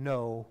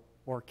know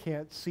or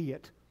can't see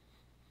it.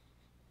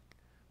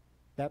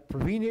 That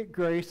prevenient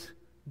grace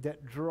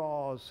that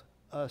draws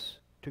us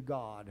to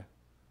God.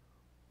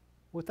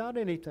 Without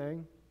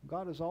anything,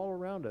 God is all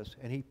around us,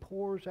 and he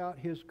pours out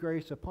his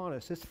grace upon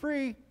us. It's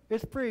free.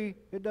 It's free.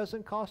 It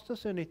doesn't cost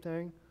us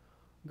anything.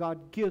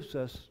 God gives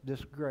us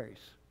this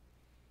grace,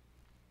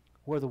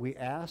 whether we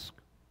ask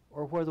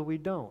or whether we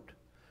don't.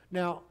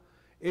 Now,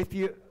 if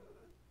you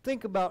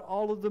think about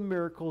all of the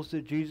miracles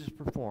that Jesus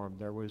performed,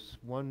 there was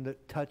one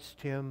that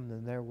touched him,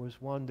 and there was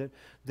one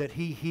that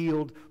he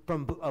healed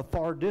from a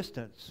far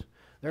distance.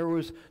 There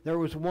was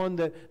one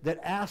that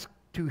asked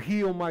to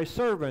heal my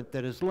servant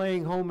that is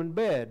laying home in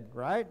bed,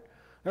 right?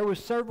 There were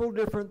several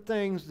different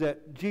things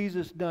that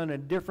Jesus done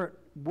in different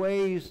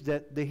ways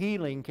that the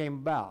healing came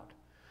about.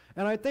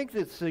 And I think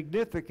it's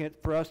significant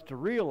for us to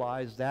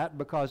realize that,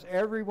 because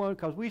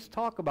we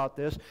talk about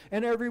this,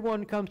 and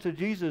everyone comes to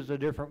Jesus a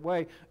different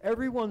way.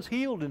 Everyone's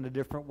healed in a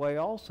different way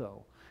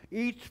also.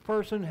 Each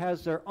person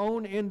has their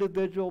own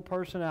individual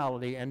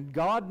personality, and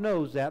God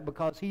knows that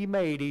because he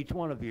made each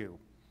one of you.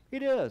 He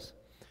does.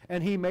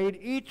 And he made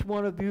each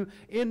one of you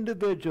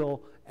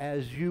individual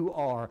as you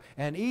are.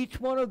 And each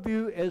one of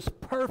you is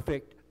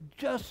perfect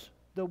just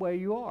the way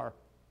you are,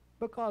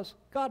 because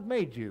God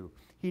made you.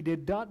 He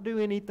did not do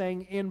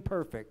anything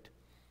imperfect.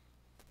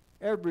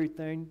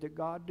 Everything that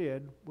God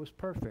did was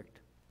perfect.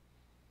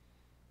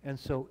 And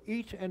so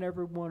each and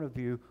every one of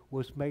you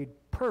was made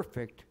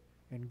perfect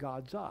in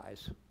God's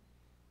eyes.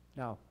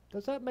 Now,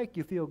 does that make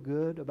you feel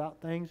good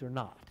about things or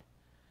not?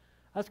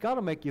 That's got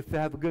to make you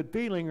have a good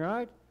feeling,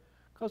 right?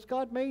 Because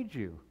God made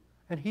you,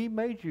 and he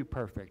made you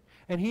perfect,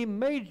 and he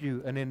made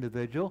you an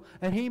individual,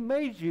 and he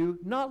made you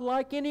not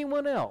like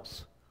anyone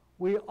else.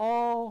 We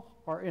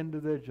all are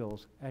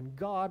individuals, and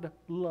God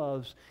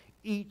loves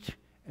each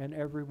and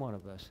every one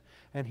of us.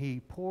 And he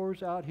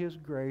pours out his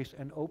grace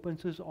and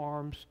opens his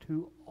arms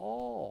to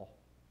all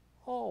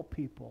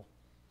people,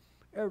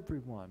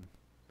 everyone.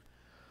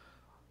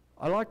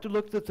 I like to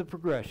look at the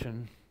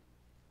progression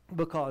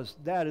because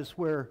that is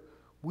where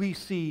we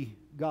see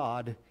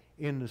God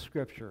in the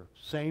Scripture.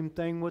 Same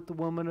thing with the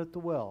woman at the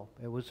well.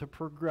 It was a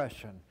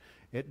progression.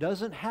 It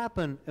doesn't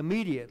happen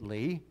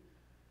immediately.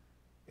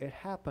 It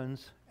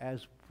happens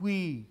as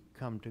we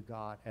come to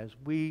God, as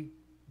we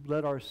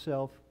let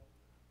ourselves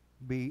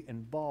be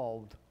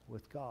involved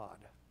with God.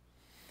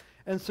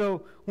 And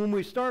so when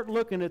we start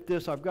looking at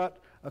this, I've got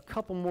a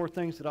couple more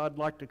things that I'd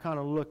like to kind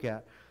of look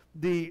at.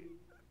 The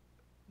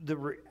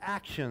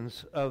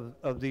reactions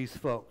of these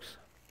folks.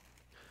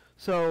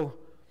 So,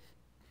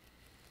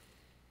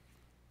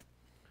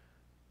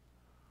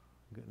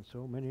 I'm getting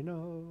so many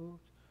notes.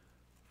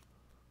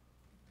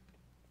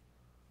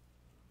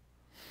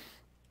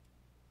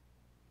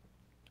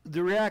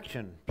 The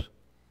reactions.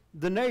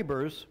 The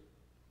neighbors,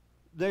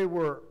 they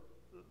were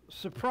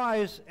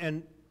surprised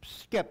and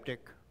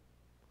skeptic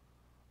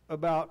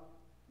about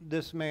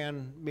this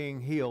man being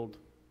healed.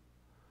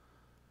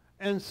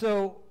 And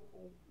so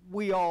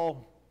we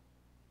all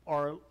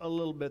are a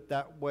little bit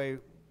that way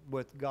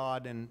with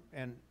God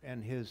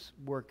and his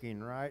working,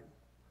 right?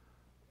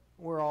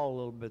 We're all a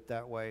little bit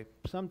that way.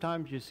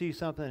 Sometimes you see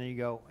something and you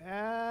go,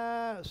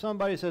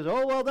 somebody says,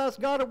 oh, well, that's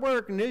God at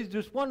work, and he's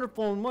just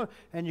wonderful.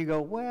 And you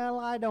go, well,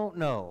 I don't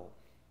know.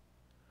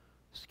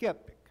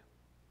 Skeptic.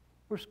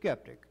 We're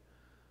skeptic.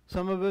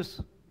 Some of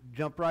us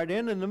jump right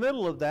in the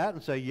middle of that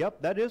and say,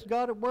 yep, that is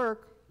God at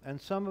work.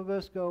 And some of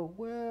us go,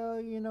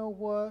 well, you know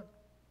what?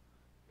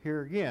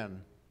 Here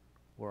again,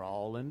 we're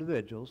all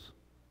individuals.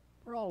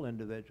 We're all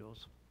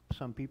individuals.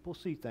 Some people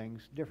see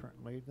things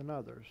differently than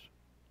others.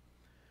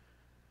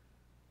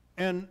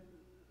 And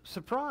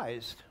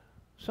surprised.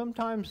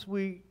 Sometimes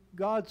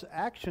God's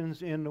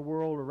actions in the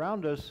world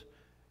around us,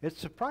 it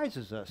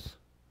surprises us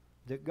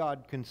that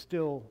God can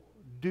still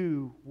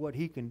do what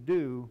he can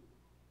do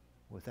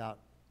without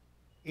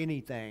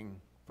anything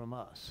from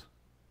us.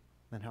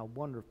 And how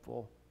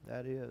wonderful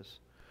that is.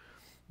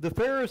 The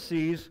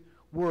Pharisees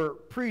were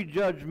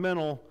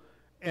prejudgmental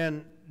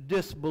and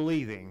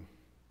disbelieving.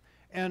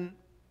 And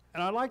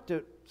I'd like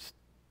to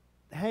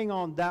hang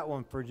on that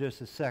one for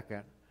just a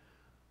second.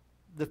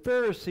 The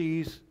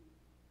Pharisees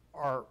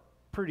are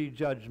pretty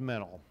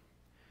judgmental.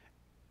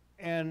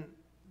 And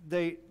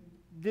they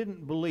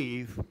didn't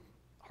believe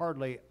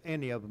hardly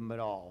any of them at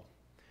all.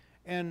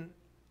 And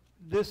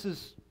this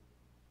is,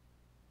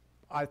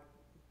 I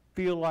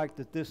feel like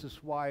that this is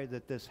why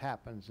that this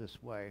happens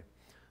this way.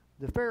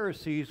 The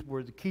Pharisees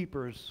were the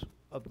keepers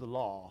of the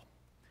law.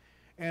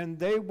 And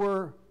they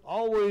were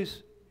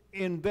always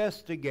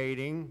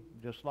investigating,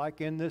 just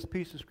like in this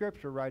piece of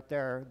scripture right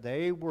there.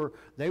 They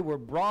were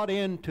brought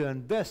in to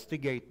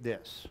investigate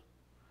this.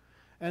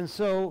 And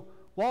so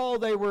while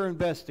they were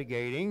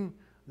investigating,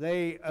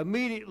 they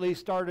immediately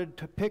started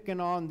to picking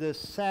on this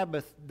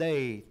Sabbath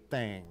day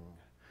thing,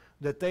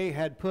 that they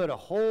had put a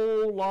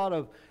whole lot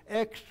of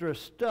extra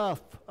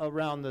stuff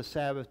around the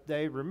Sabbath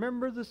day.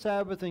 Remember the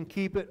Sabbath and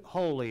keep it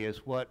holy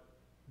is what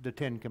the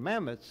Ten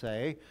Commandments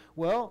say.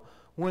 Well,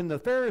 when the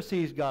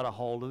Pharisees got a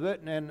hold of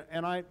it, and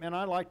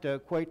I like to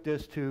equate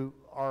this to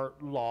our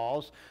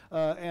laws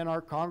and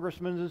our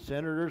congressmen and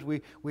senators,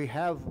 we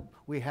have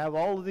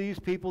all of these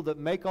people that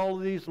make all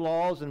of these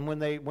laws, and when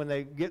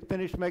they get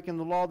finished making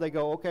the law, they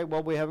go, okay,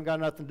 well, we haven't got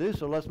nothing to do,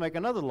 so let's make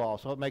another law.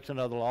 So it makes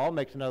another law,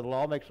 makes another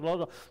law, makes another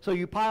law. So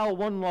you pile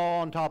one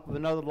law on top of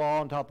another law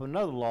on top of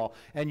another law,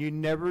 and you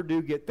never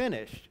do get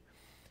finished.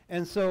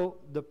 And so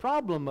the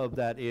problem of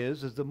that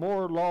is the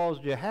more laws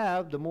you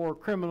have, the more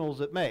criminals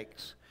it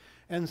makes.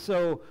 And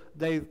so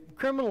they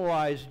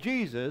criminalized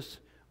Jesus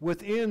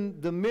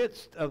within the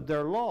midst of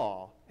their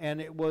law,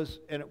 and it was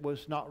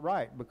not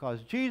right,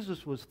 because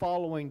Jesus was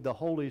following the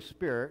Holy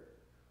Spirit.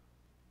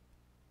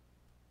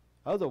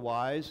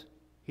 Otherwise,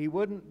 he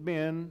wouldn't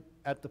been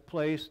at the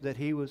place that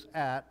he was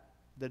at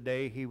the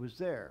day he was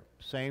there.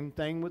 Same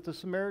thing with the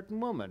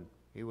Samaritan woman.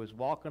 He was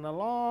walking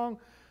along,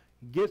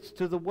 gets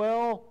to the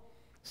well,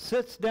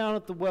 sits down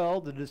at the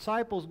well. The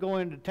disciples go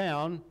into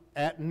town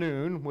at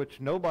noon,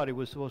 which nobody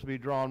was supposed to be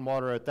drawing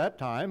water at that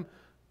time,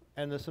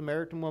 and the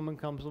Samaritan woman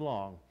comes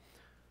along.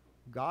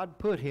 God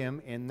put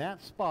him in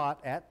that spot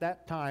at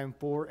that time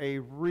for a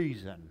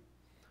reason.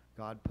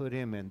 God put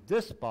him in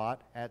this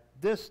spot at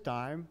this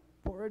time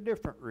for a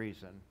different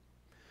reason.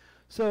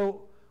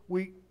 So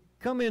we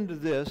come into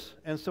this,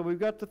 and so we've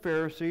got the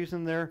Pharisees,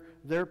 and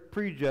they're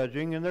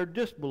prejudging and they're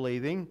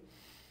disbelieving.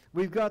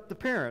 We've got the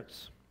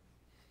parents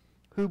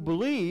who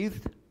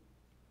believed,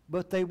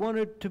 but they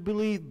wanted to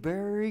believe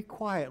very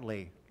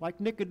quietly,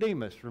 like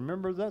Nicodemus.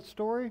 Remember that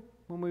story?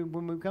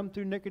 When we come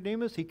through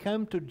Nicodemus, he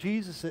came to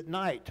Jesus at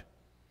night.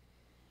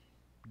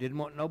 Didn't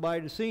want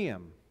nobody to see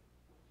him.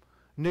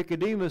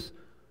 Nicodemus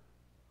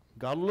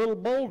got a little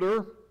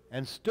bolder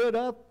and stood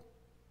up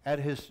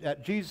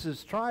at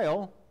Jesus'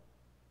 trial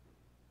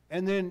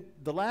And then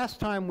the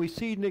last time we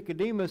see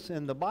Nicodemus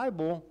in the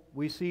Bible,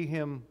 we see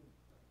him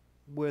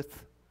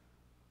with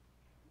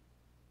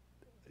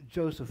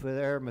Joseph of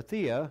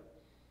Arimathea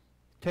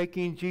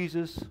taking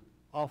Jesus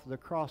off the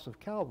cross of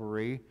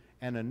Calvary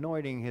and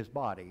anointing his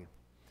body.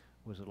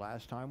 Was the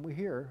last time we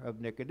hear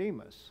of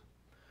Nicodemus.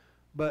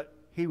 But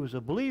he was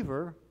a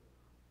believer,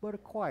 but a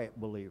quiet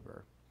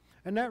believer.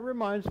 And that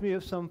reminds me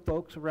of some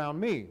folks around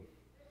me.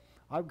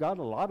 I've got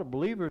a lot of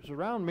believers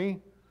around me,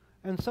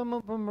 and some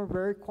of them are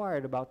very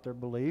quiet about their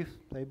belief.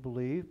 They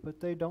believe,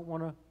 but they don't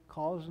want to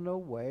cause no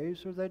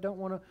waves, or they don't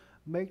want to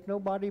make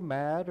nobody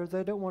mad, or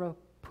they don't want to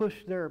push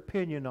their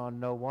opinion on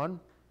no one.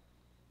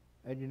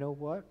 And you know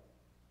what?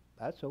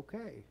 That's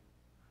okay.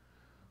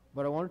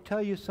 But I want to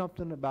tell you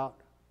something about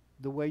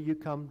the way you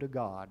come to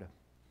God.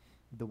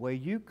 The way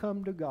you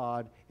come to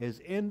God is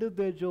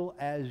individual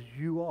as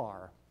you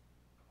are.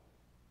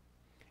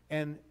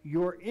 And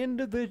your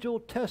individual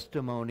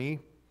testimony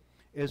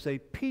is a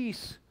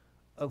piece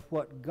of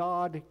what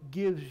God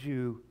gives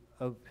you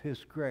of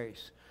His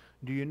grace.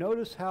 Do you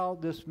notice how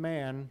this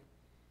man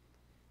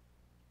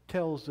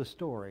tells the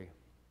story?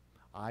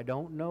 I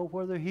don't know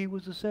whether he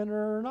was a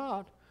sinner or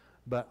not,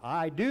 but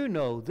I do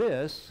know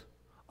this.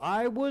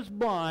 I was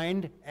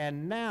blind,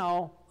 and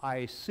now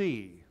I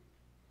see.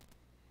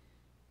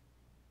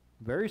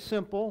 Very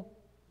simple,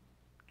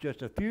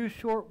 just a few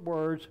short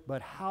words,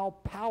 but how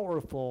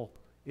powerful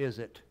is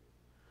it?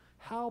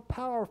 How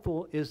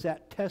powerful is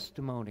that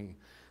testimony?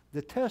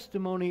 The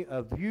testimony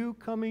of you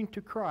coming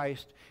to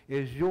Christ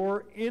is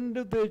your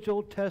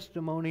individual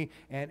testimony,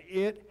 and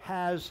it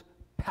has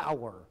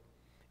power.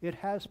 It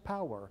has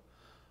power.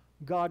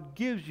 God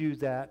gives you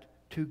that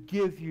to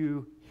give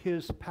you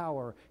His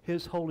power,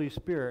 His Holy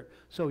Spirit.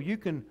 So you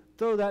can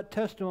throw that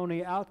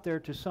testimony out there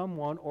to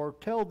someone or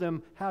tell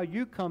them how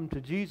you come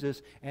to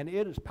Jesus, and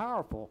it is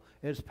powerful.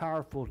 It is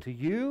powerful to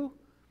you.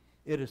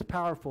 It is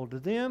powerful to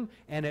them.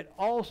 And it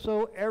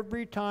also,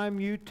 every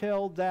time you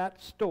tell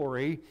that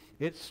story,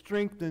 it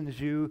strengthens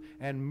you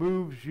and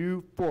moves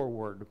you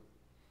forward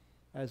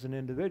as an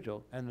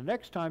individual. And the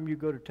next time you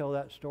go to tell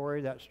that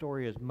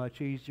story is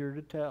much easier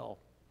to tell.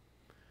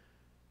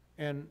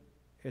 And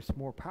it's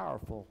more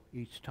powerful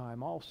each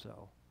time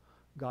also.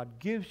 God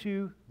gives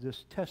you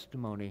this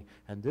testimony,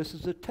 and this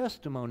is a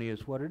testimony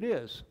is what it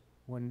is.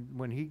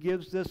 When He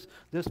gives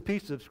this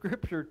piece of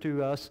Scripture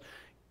to us,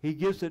 He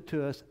gives it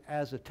to us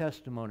as a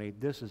testimony.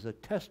 This is a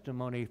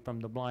testimony from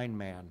the blind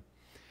man.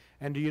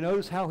 And do you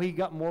notice how he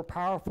got more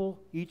powerful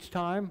each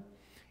time?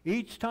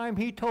 Each time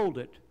he told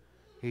it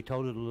a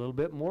little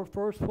bit more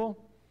forceful.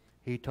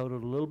 He told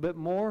it a little bit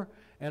more,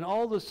 and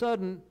all of a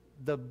sudden,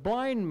 the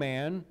blind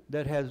man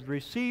that has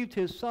received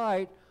his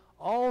sight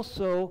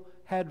also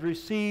had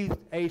received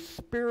a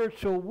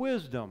spiritual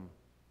wisdom.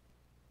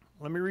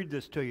 Let me read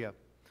this to you.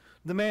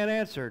 The man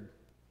answered.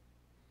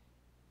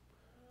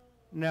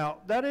 Now,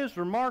 that is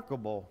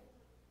remarkable.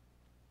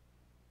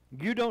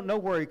 You don't know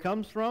where he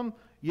comes from,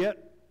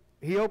 yet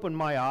he opened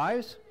my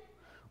eyes.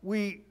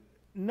 We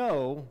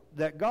know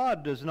that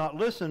God does not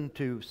listen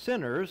to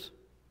sinners.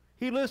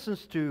 He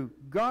listens to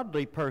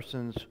godly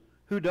persons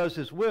who does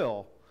His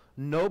will.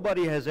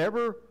 Nobody has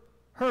ever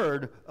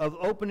heard of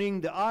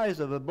opening the eyes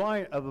of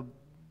a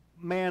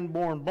man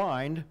born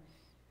blind.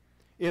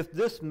 If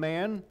this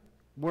man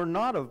were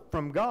not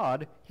from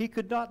God, he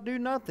could not do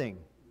nothing.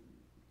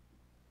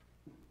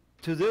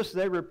 To this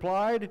they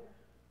replied,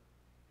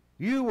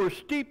 "You were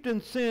steeped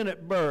in sin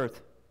at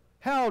birth.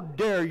 How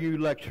dare you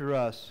lecture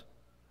us?"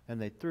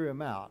 And they threw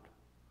him out.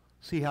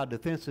 See how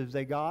defensive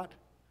they got?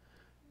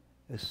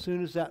 As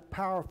soon as that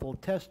powerful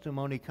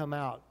testimony come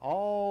out,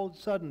 all of a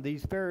sudden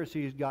these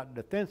Pharisees got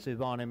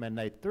defensive on him, and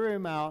they threw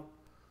him out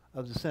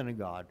of the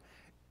synagogue.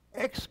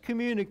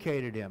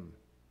 Excommunicated him.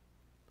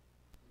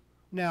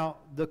 Now,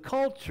 the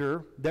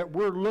culture that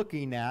we're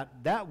looking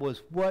at, that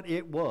was what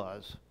it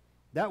was.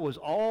 That was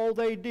all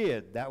they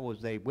did. That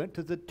was, they went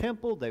to the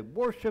temple, they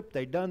worshiped,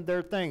 they done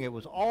their thing. It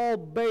was all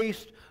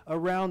based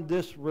around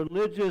this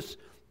religious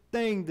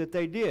thing that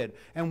they did.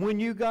 And when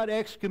you got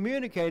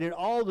excommunicated,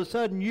 all of a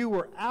sudden you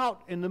were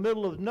out in the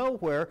middle of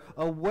nowhere,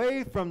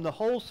 away from the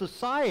whole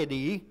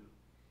society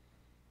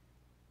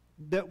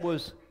that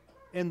was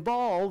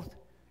involved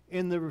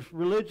in the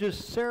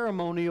religious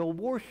ceremonial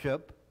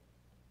worship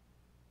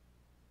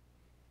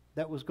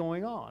that was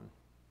going on.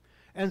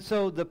 And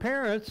so the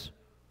parents,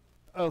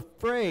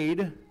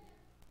 afraid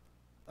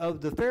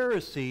of the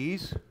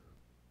Pharisees,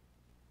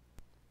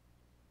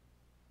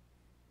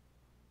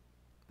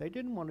 they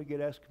didn't want to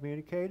get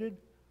excommunicated,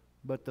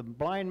 but the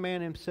blind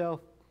man himself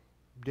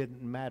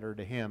didn't matter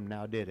to him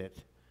now, did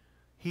it?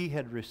 He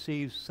had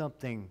received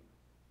something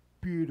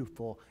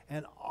beautiful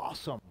and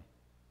awesome.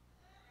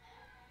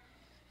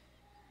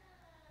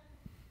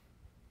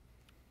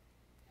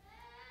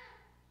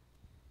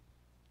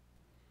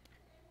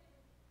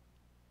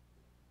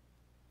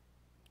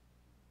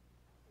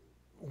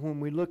 When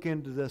we look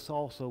into this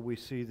also, we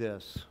see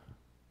this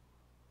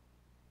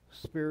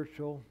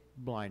spiritual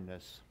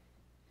blindness.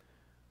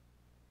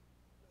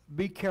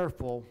 Be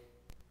careful.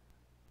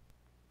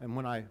 And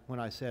when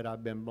I said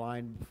I've been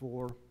blind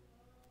before,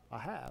 I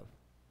have.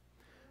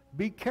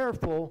 Be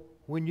careful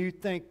when you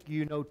think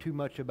you know too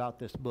much about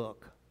this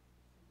book.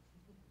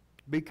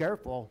 Be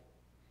careful.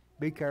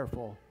 Be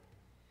careful.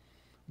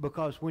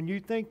 Because when you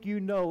think you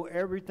know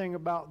everything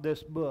about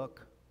this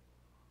book,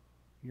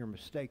 you're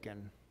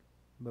mistaken,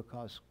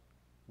 because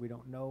we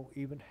don't know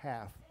even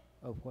half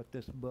of what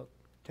this book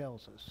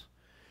tells us.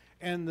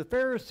 And the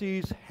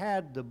Pharisees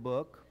had the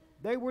book.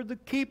 They were the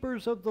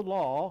keepers of the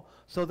law,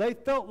 so they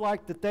felt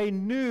like that they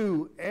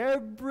knew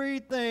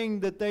everything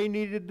that they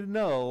needed to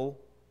know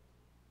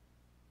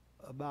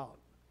about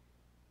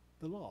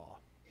the law.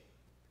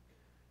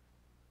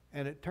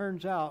 And it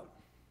turns out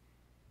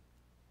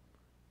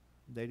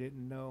they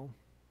didn't know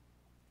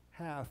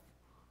half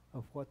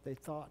of what they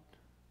thought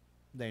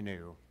they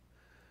knew.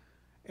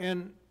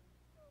 And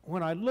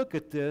when I look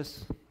at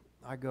this,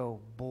 I go,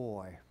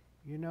 boy,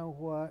 you know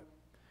what?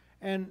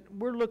 And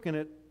we're looking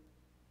at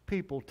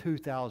people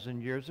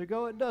 2,000 years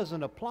ago. It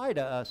doesn't apply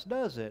to us,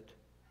 does it?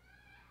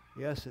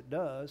 Yes, it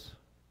does.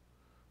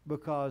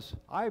 Because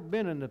I've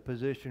been in the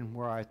position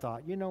where I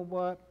thought, you know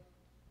what?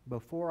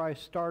 Before I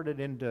started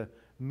into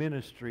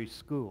ministry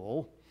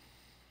school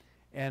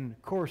and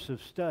course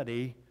of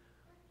study,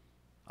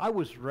 I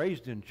was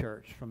raised in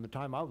church from the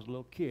time I was a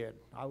little kid.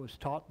 I was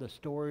taught the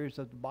stories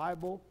of the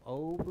Bible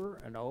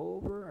over and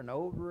over and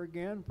over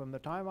again from the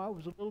time I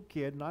was a little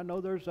kid, and I know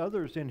there's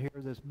others in here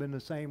that's been the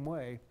same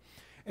way.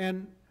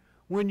 And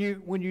when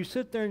you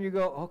sit there and you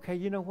go, okay,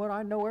 you know what,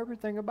 I know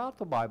everything about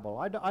the Bible.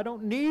 I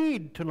don't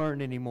need to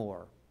learn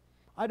anymore.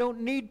 I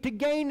don't need to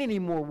gain any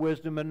more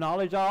wisdom and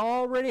knowledge. I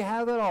already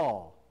have it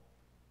all.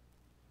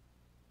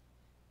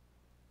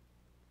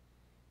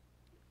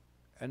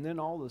 And then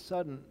all of a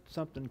sudden,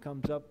 something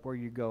comes up where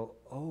you go,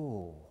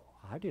 oh,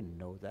 I didn't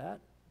know that.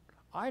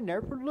 I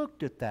never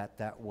looked at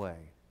that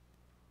way.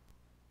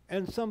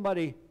 And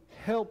somebody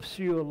helps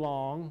you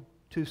along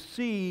to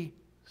see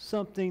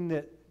something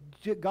that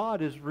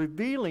God is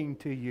revealing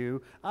to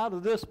you out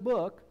of this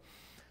book.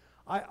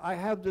 I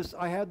have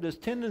this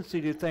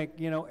tendency to think,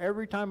 you know,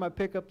 every time I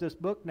pick up this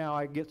book now,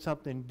 I get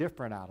something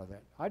different out of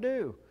it. I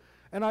do.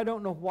 And I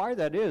don't know why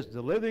that is.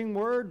 The living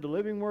Word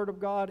of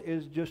God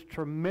is just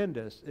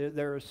tremendous.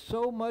 There is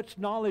so much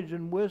knowledge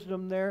and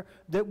wisdom there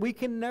that we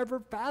can never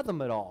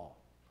fathom it all.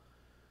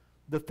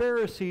 The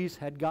Pharisees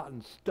had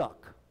gotten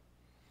stuck.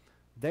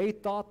 They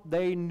thought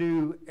they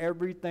knew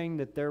everything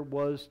that there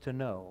was to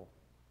know.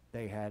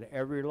 They had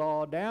every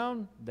law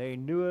down, they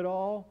knew it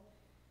all,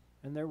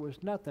 and there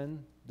was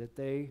nothing that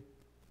they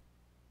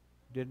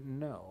didn't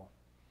know.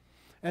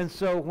 And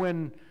so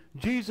when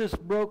Jesus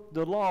broke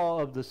the law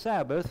of the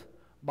Sabbath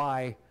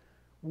by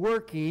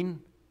working,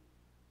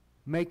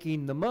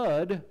 making the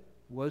mud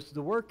was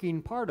the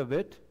working part of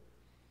it.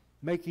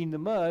 Making the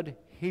mud,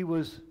 he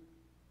was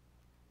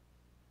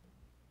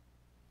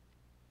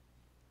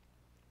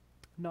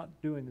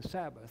not doing the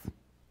Sabbath,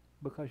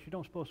 because you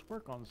don't supposed to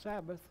work on the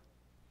Sabbath.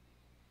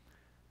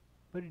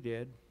 But he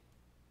did,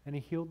 and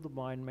he healed the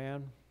blind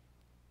man.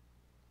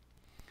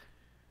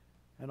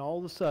 And all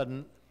of a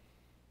sudden,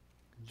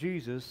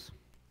 Jesus,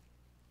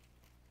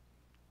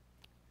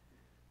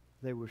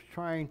 they was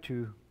trying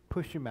to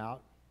push him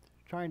out,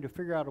 trying to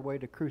figure out a way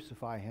to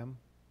crucify him.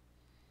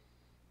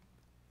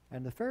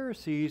 And the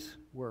Pharisees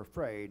were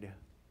afraid.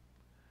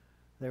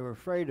 They were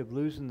afraid of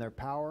losing their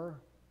power.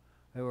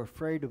 They were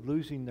afraid of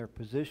losing their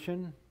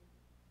position.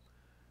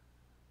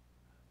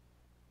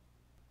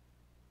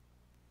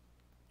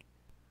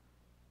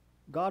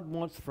 God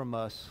wants from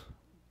us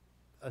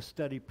a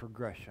steady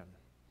progression.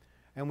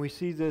 And we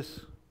see this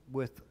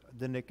with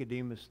the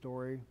Nicodemus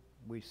story.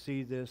 We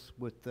see this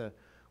with the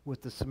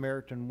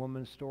Samaritan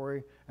woman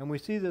story. And we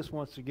see this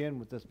once again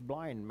with this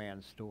blind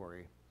man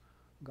story.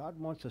 God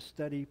wants a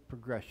steady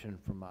progression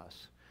from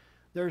us.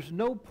 There's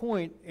no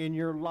point in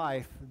your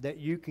life that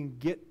you can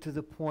get to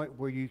the point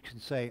where you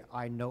can say,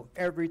 I know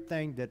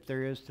everything that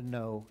there is to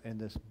know in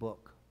this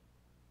book.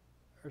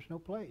 There's no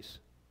place.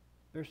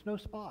 There's no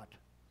spot.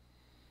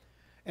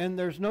 And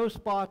there's no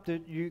spot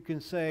that you can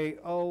say,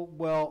 oh,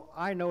 well,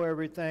 I know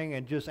everything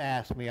and just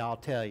ask me, I'll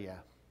tell you.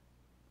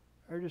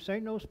 There just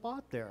ain't no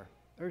spot there.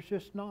 There's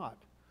just not.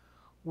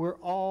 We're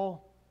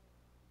all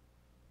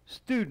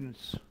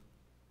students.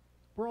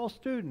 We're all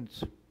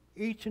students,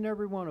 each and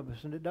every one of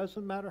us. And it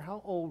doesn't matter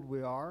how old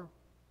we are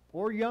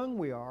or young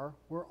we are,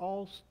 we're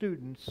all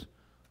students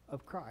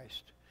of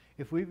Christ.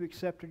 If we've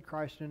accepted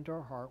Christ into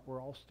our heart,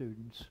 we're all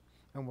students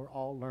and we're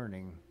all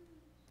learning.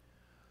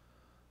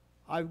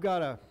 I've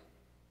got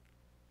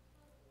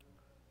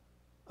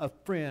a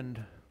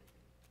friend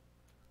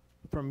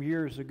from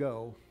years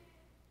ago,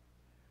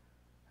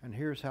 and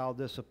here's how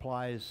this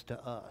applies to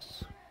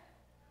us.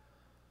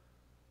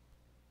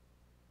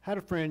 Had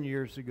a friend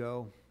years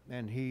ago,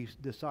 and he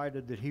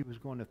decided that he was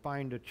going to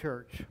find a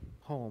church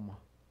home.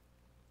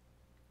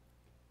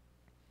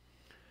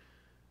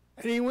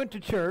 And he went to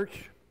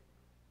church,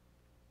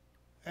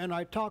 and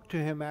I talked to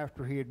him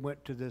after he had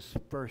went to this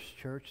first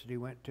church that he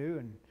went to,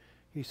 and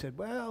he said,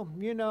 well,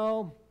 you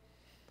know,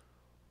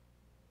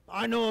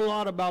 I know a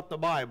lot about the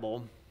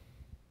Bible.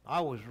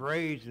 I was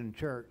raised in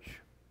church.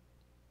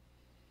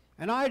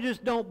 And I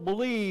just don't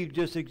believe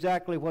just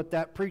exactly what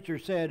that preacher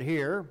said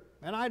here,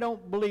 and I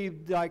don't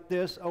believe like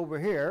this over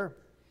here,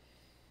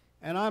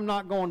 and I'm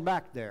not going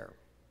back there.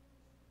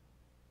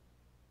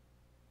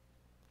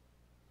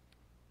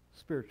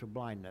 Spiritual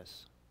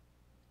blindness.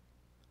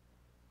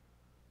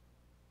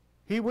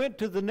 He went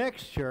to the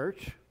next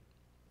church,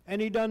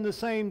 and he done the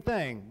same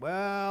thing.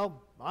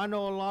 Well, I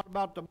know a lot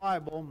about the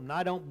Bible, and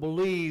I don't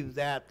believe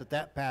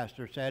that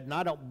pastor said, and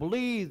I don't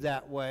believe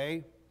that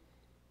way.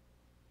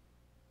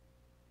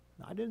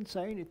 I didn't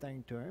say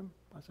anything to him.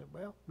 I said,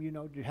 well, you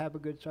know, did you have a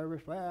good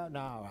service? Well,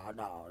 no,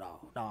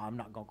 I'm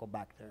not going to go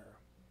back there.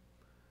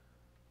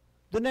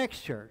 The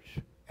next church,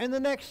 and the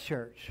next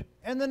church,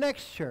 and the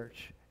next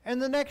church,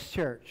 and the next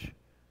church.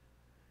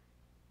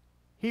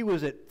 He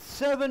was at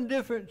 7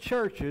 different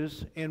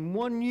churches in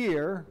 1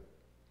 year,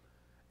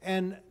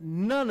 and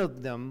none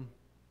of them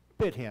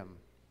fit him.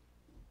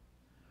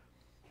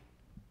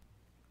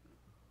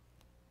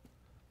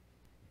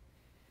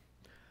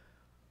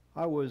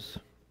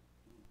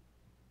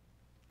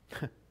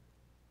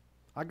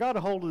 I got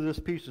a hold of this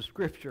piece of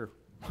scripture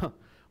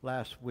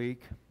last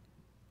week,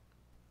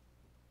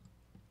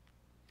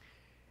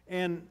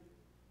 and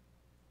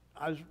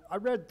I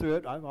read through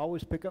it. I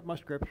always pick up my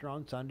scripture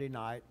on Sunday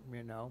night,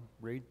 you know,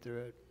 read through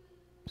it,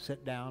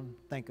 sit down,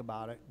 think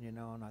about it, you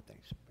know, and I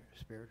think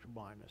spiritual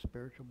blindness,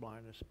 spiritual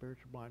blindness,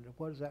 spiritual blindness.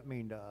 What does that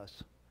mean to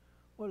us?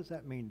 What does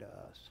that mean to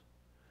us?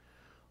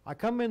 I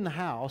come in the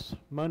house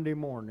Monday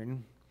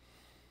morning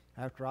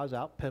after I was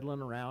out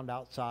pedaling around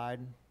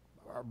outside,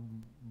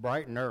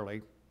 bright and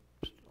early,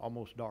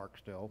 almost dark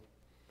still.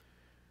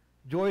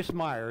 Joyce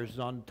Myers is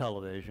on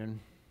television.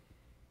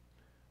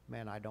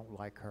 Man, I don't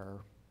like her.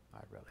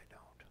 I really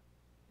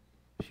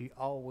don't. She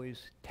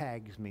always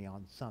tags me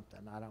on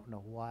something. I don't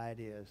know why it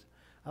is.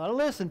 I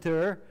listen to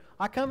her.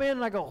 I come in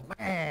and I go,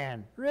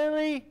 man,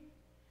 really?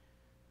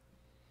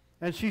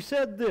 And she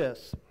said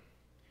this: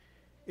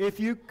 if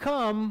you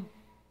come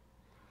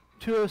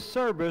to a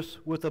service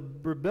with a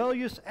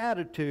rebellious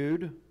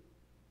attitude,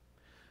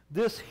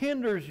 this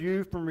hinders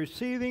you from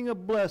receiving a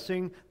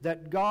blessing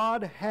that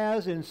God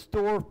has in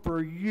store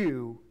for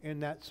you in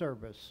that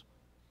service.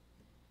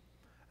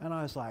 And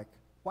I was like,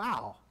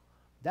 wow,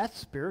 that's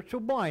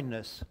spiritual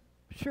blindness.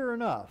 Sure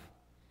enough.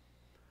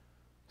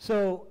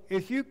 So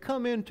if you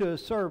come into a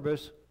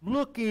service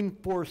looking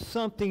for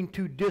something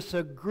to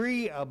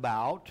disagree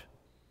about,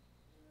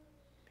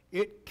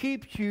 it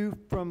keeps you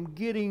from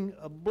getting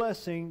a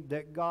blessing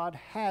that God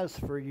has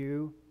for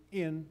you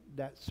in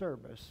that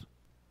service.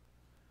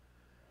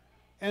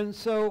 And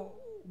so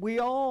we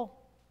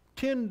all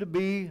tend to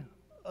be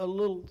a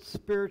little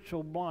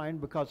spiritual blind,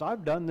 because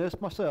I've done this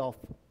myself.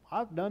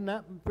 I've done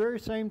that very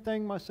same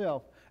thing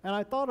myself. And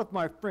I thought of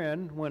my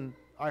friend when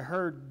I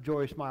heard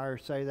Joyce Meyer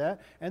say that,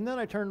 and then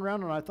I turned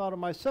around and I thought of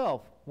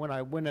myself. When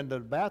I went into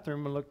the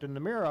bathroom and looked in the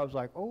mirror, I was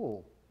like,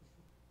 oh,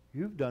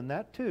 you've done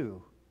that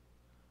too.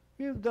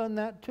 You've done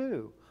that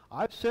too.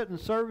 I've sat in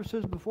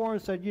services before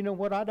and said, you know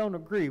what, I don't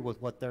agree with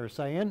what they're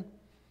saying.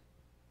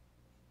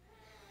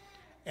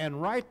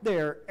 And right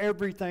there,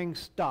 everything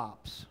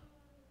stops.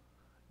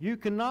 You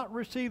cannot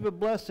receive a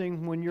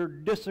blessing when you're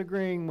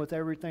disagreeing with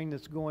everything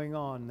that's going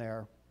on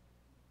there.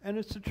 And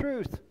it's the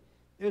truth.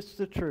 It's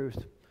the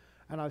truth.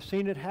 And I've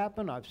seen it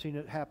happen. I've seen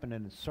it happen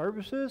in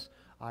services.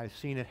 I've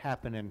seen it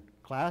happen in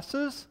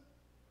classes.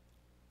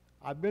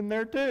 I've been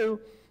there too.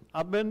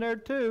 I've been there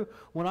too.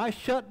 When I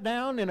shut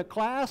down in a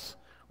class,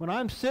 when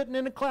I'm sitting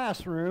in a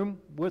classroom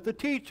with a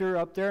teacher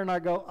up there and I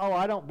go, oh,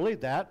 I don't believe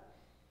that,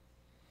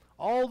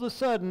 all of a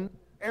sudden,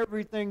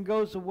 everything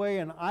goes away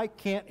and I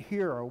can't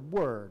hear a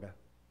word.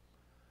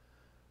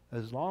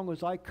 As long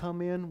as I come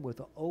in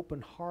with an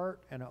open heart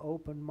and an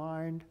open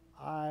mind,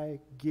 I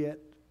get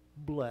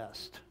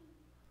blessed.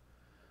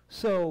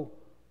 So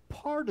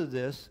part of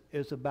this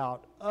is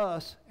about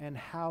us and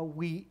how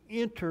we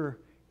enter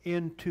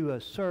into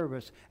a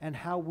service and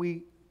how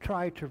we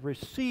try to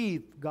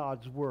receive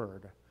God's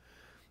word.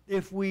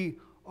 If we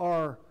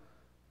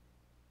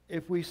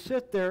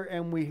sit there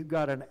and we've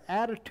got an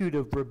attitude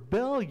of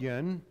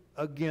rebellion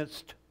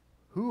against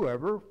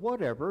whoever,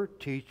 whatever,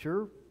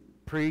 teacher,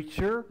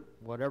 preacher,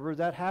 whatever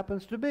that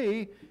happens to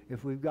be,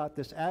 if we've got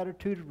this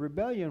attitude of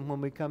rebellion when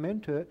we come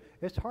into it,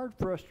 it's hard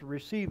for us to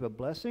receive a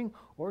blessing,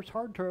 or it's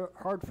hard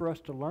for us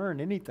to learn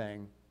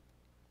anything.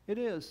 It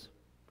is.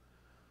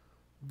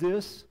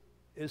 This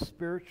is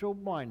spiritual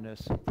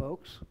blindness,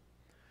 folks,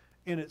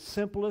 in its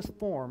simplest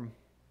form.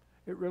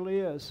 It really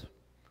is.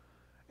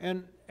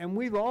 And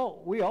we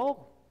all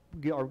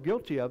are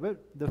guilty of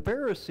it. The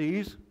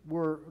Pharisees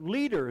were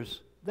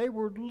leaders. They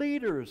were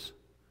leaders.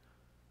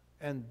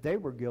 And they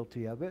were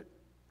guilty of it.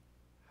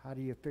 How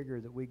do you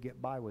figure that we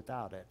get by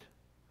without it?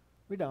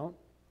 We don't.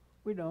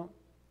 We don't.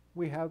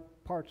 We have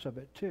parts of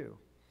it too.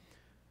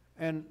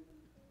 And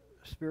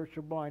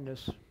spiritual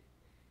blindness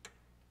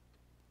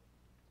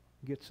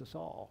gets us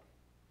all.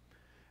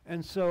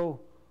 And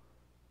so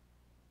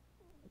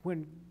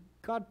when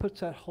God puts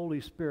that Holy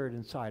Spirit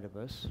inside of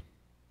us,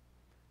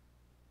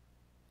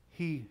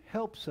 He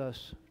helps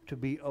us to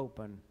be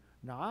open.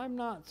 Now, I'm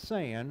not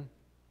saying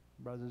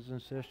brothers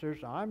and sisters.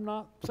 I'm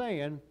not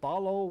saying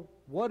follow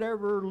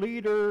whatever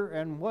leader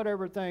and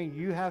whatever thing.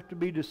 You have to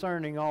be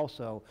discerning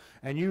also.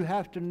 And you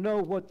have to know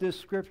what this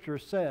scripture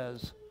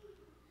says.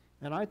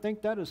 And I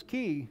think that is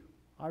key.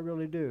 I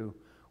really do.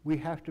 We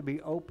have to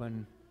be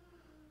open.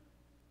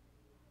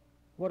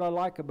 What I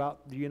like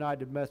about the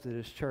United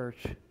Methodist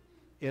Church,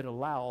 it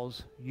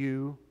allows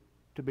you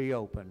to be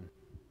open.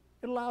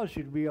 It allows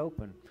you to be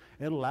open.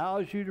 It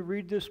allows you to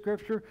read this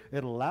scripture.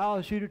 It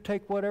allows you to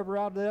take whatever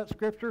out of that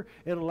scripture.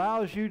 It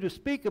allows you to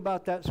speak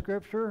about that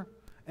scripture.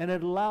 And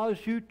it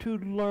allows you to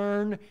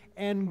learn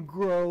and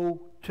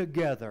grow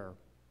together.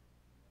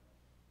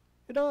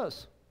 It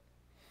does.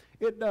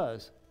 It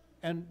does.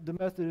 And the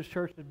Methodist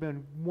Church has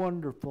been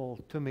wonderful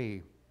to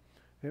me.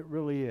 It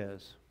really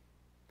is.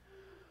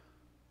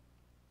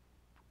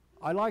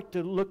 I like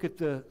to look at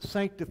the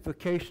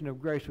sanctification of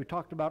grace. We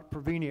talked about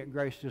prevenient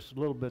grace just a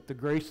little bit, the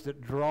grace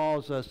that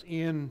draws us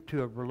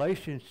into a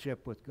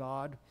relationship with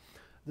God.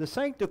 The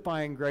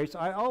sanctifying grace,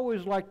 I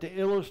always like to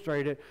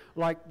illustrate it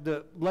like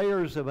the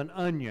layers of an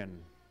onion.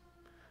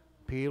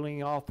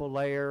 Peeling off a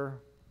layer,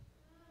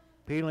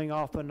 peeling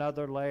off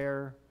another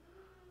layer,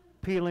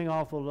 peeling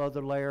off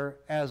another layer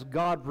as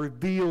God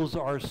reveals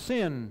our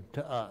sin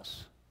to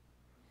us.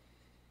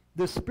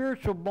 The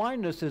spiritual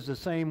blindness is the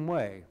same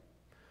way.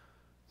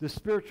 The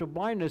spiritual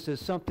blindness is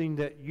something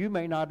that you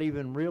may not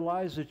even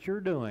realize that you're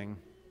doing.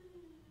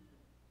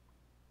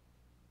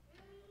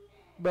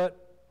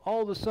 But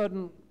all of a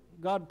sudden,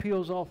 God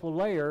peels off a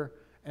layer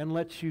and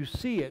lets you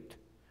see it.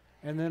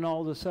 And then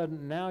all of a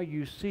sudden, now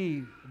you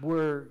see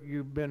where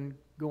you've been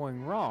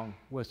going wrong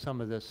with some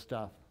of this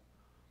stuff.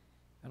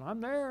 And I'm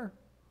there.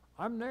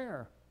 I'm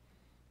there.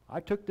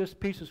 I took this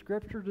piece of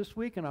scripture this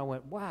week and I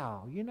went,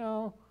 wow, you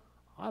know,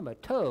 I'm a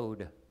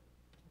toad.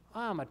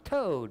 I'm a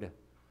toad.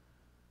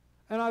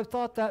 And I've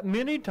thought that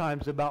many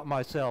times about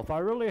myself. I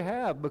really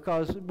have,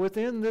 because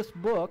within this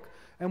book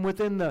and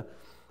within the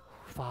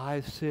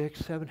 5, 6,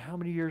 7, how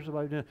many years have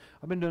I done?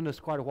 I've been doing this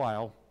quite a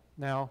while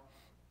now.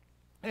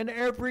 And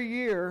every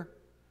year,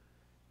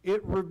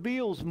 it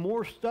reveals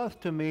more stuff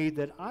to me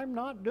that I'm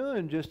not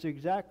doing just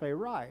exactly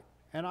right.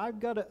 And I've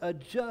got to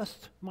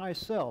adjust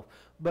myself.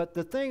 But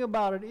the thing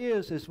about it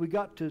is we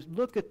got to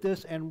look at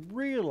this and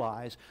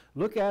realize,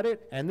 look at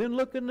it, and then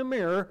look in the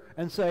mirror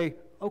and say,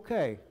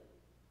 okay,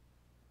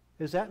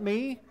 is that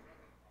me?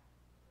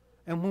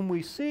 And when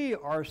we see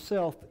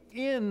ourselves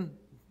in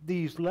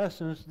these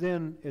lessons,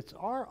 then it's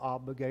our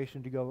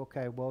obligation to go,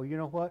 okay, well, you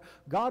know what?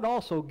 God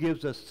also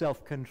gives us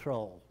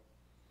self-control.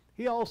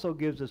 He also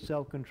gives us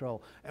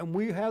self-control. And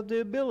we have the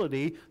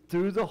ability,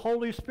 through the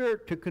Holy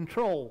Spirit, to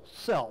control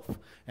self.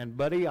 And,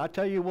 buddy, I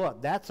tell you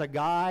what, that's a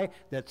guy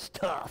that's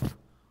tough.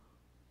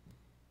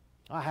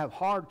 I have a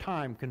hard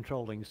time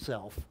controlling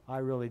self. I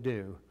really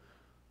do.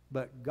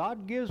 But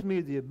God gives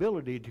me the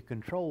ability to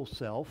control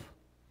self.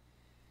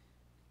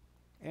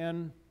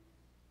 And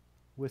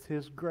with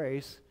His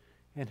grace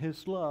and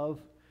His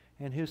love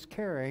and His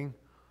caring,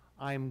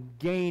 I'm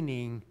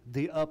gaining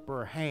the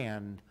upper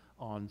hand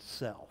on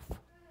self.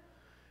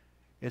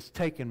 It's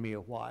taken me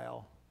a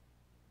while,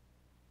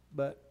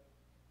 but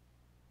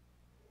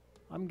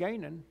I'm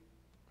gaining.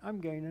 I'm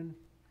gaining.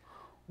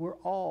 We're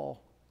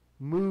all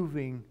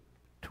moving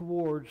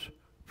towards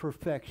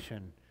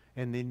perfection.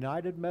 In the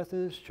United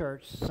Methodist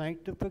Church,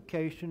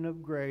 sanctification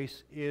of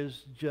grace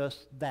is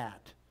just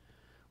that.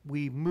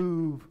 We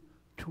move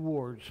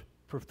towards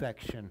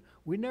perfection.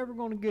 We're never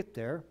going to get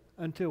there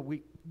until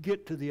we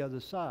get to the other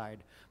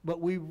side.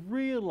 But we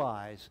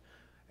realize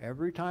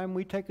every time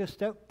we take a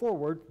step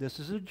forward, this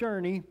is a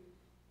journey,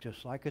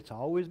 just like it's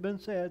always been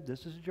said,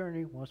 this is a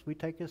journey. Once we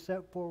take a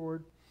step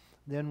forward,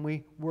 then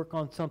we work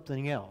on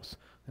something else.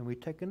 Then we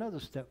take another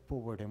step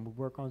forward and we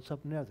work on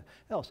something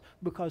else.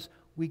 Because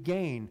we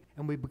gain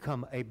and we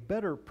become a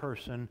better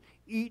person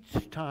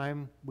each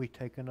time we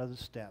take another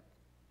step.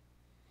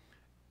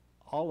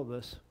 All of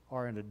us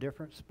are in a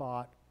different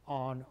spot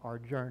on our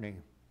journey.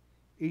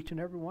 Each and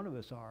every one of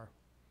us are.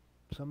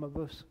 Some of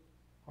us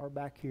are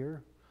back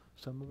here.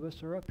 Some of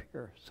us are up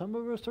here. Some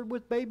of us are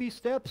with baby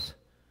steps,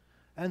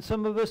 and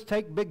some of us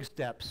take big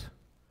steps.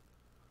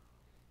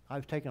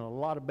 I've taken a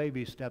lot of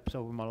baby steps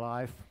over my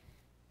life,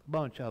 a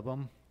bunch of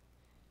them.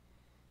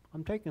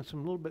 I'm taking some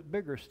little bit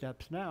bigger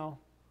steps now,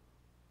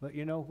 but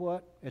you know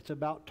what? It's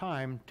about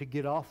time to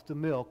get off the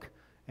milk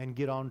and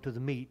get on to the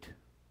meat.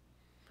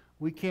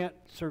 We can't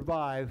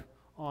survive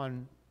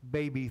on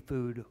baby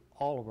food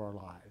all of our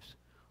lives.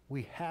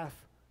 We have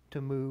to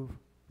move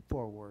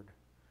forward.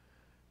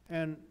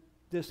 And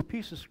this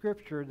piece of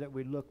scripture that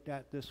we looked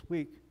at this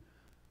week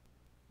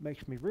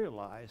makes me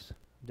realize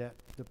that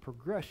the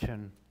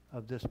progression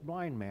of this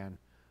blind man,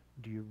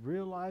 do you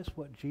realize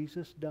what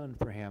Jesus done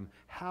for him?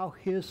 How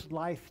his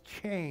life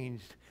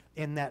changed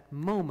in that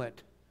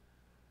moment.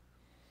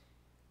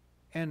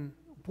 And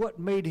what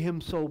made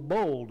him so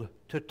bold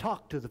to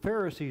talk to the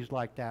Pharisees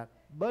like that?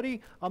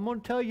 Buddy, I'm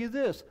going to tell you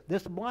this.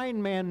 This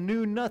blind man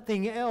knew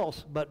nothing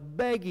else but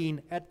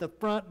begging at the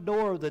front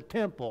door of the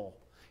temple.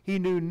 He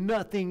knew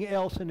nothing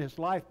else in his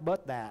life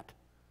but that.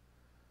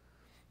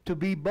 to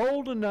be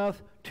bold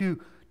enough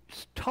to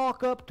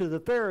talk up to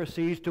the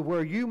Pharisees to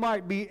where you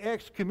might be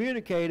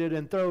excommunicated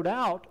and thrown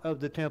out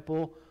of the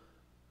temple,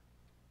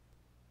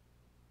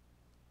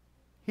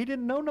 he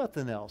didn't know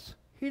nothing else.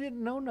 He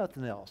didn't know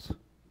nothing else.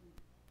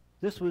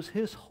 This was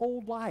his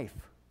whole life,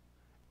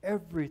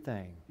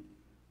 everything.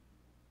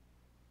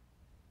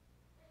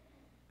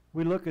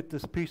 We look at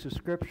this piece of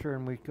scripture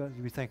and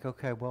we think,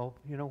 okay, well,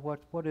 you know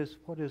what is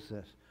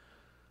this?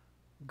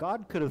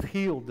 God could have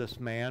healed this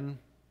man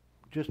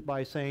just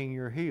by saying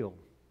you're healed.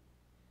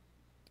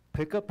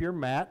 Pick up your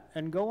mat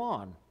and go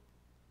on.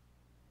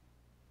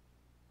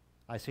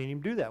 I seen him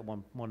do that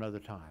one other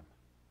time.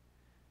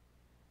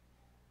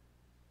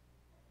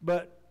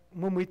 But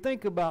when we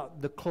think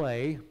about the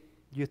clay,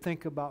 you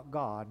think about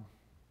God,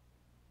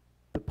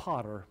 the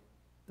potter,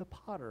 the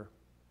potter.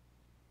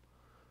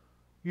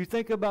 You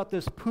think about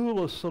this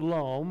pool of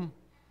Siloam,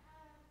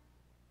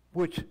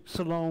 which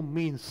Siloam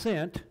means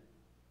sent.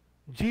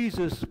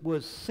 Jesus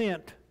was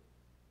sent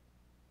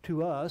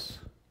to us.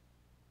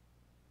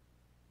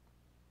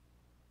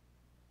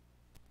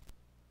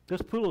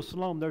 This pool of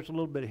Siloam, there's a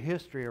little bit of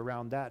history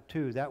around that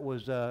too. That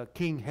was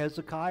King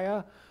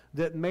Hezekiah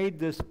that made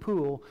this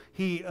pool.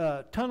 He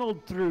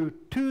tunneled through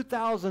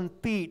 2,000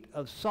 feet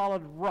of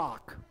solid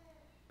rock.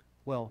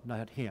 Well,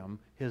 not him,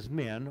 his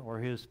men or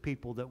his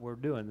people that were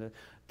doing it,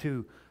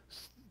 to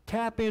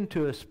tap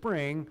into a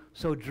spring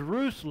so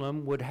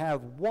Jerusalem would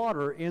have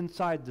water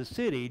inside the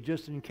city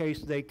just in case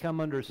they come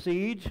under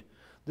siege.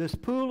 This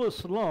pool of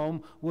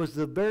Siloam was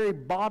the very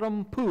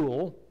bottom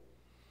pool,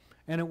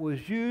 and it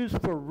was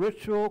used for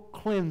ritual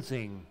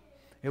cleansing.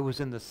 It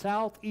was in the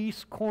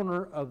southeast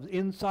corner of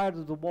inside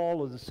of the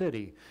wall of the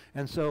city.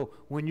 And so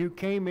when you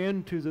came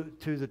into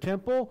the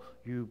temple,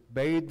 you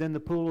bathed in the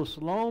pool of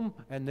Siloam,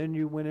 and then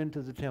you went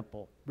into the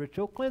temple.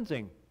 Ritual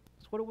cleansing.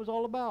 That's what it was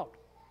all about.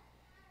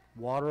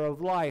 Water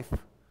of life.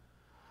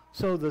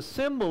 So the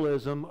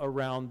symbolism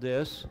around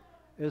this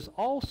is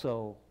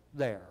also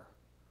there.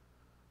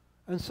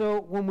 And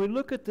so when we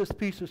look at this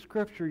piece of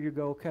scripture, you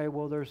go, okay,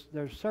 well, there's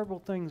several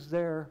things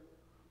there.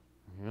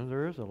 You know,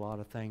 there is a lot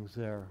of things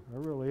there.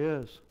 There really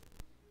is.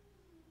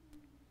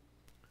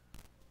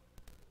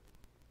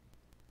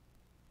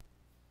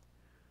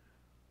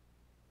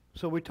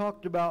 So we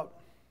talked about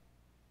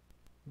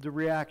the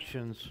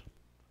reactions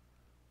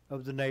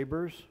of the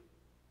neighbors,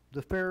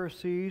 the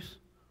Pharisees,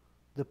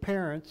 the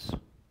parents.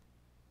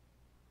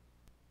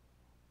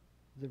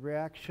 The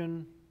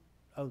reaction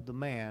of the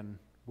man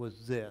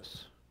was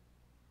this.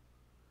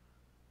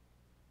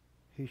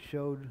 He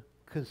showed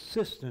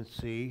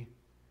consistency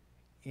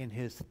in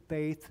his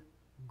faith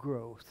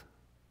growth.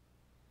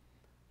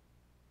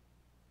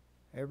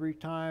 Every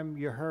time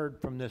you heard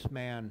from this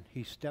man,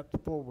 he stepped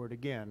forward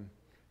again.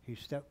 He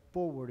stepped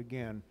forward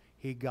again.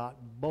 He got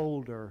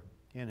bolder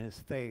in his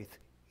faith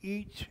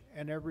each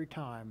and every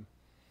time.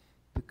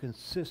 The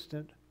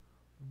consistent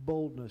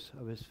boldness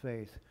of his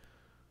faith.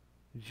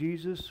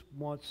 Jesus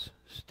wants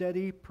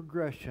steady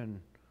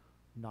progression,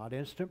 not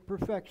instant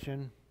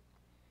perfection.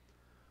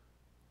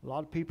 A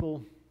lot of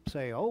people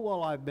say, oh,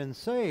 well, I've been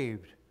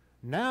saved.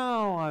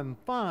 Now I'm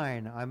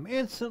fine. I'm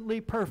instantly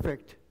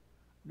perfect.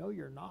 No,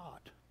 you're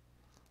not.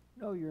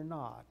 No, you're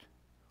not.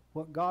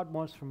 What God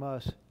wants from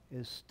us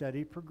is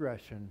steady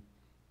progression,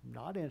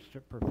 not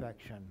instant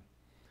perfection.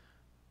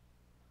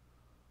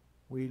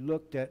 We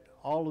looked at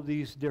all of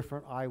these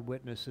different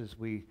eyewitnesses.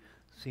 We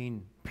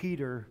seen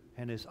Peter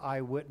and his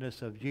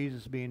eyewitness of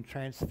Jesus being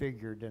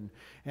transfigured,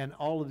 and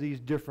all of these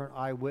different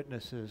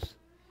eyewitnesses.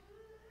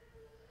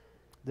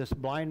 This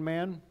blind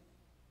man,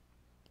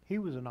 he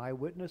was an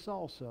eyewitness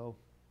also,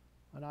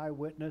 an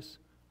eyewitness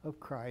of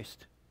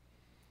Christ.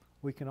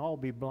 We can all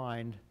be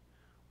blind,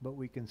 but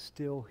we can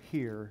still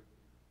hear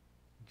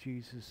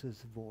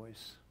Jesus'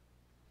 voice.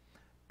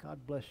 God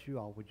bless you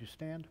all. Would you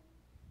stand?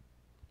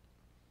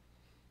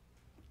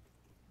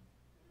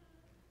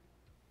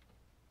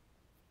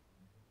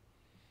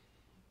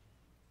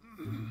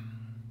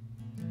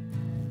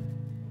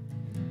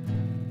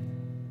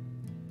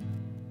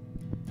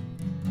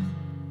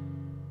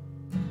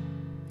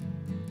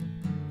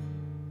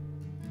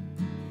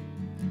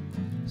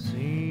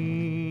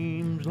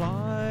 Seems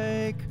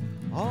like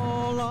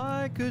all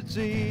I could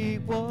see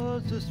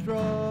was the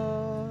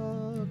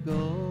struggles,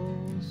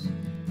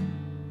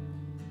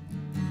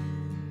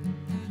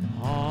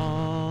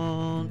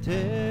 haunted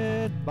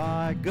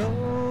by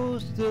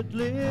ghosts that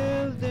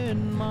lived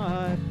in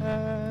my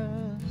past,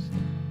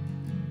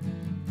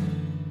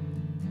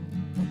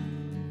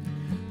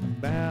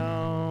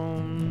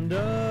 bound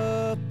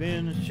up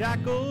in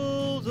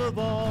shackles of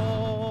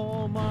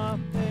all my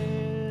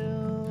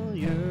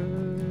failures,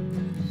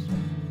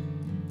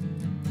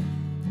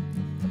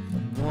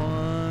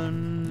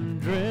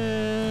 wondering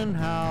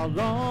how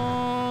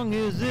long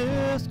is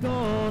this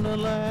gonna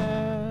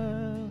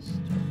last.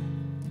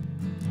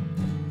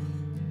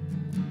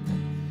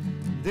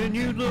 Then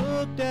you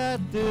looked at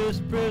this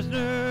prisoner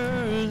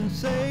and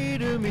say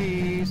to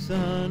me,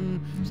 son,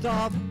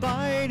 stop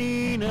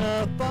fighting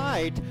a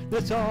fight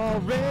that's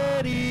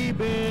already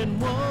been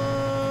won.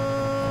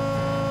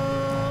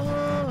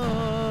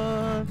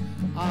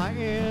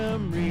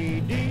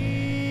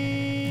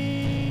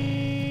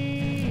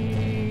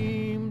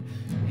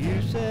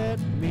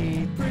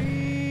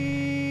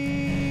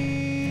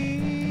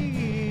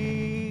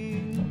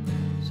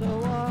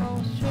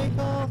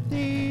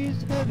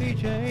 heavy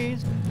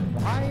chains,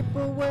 wipe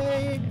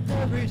away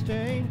every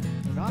stain.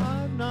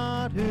 I'm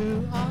not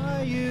who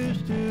I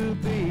used to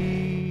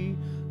be.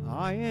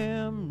 I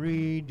am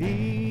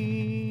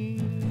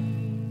redeemed.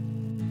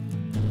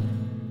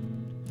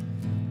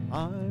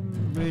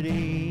 I'm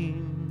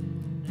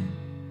redeemed.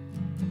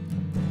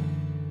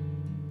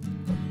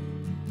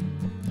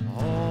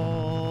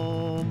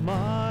 All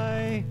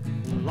my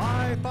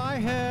life I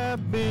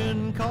have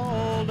been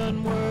called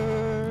unworthy,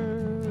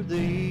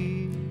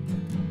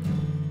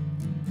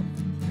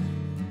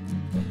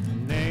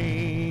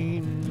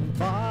 named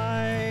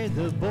by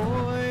the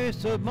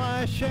voice of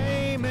my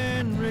shame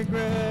and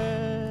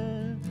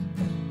regret.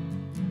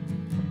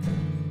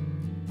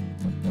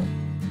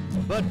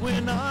 But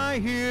when I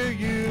hear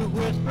you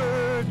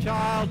whisper,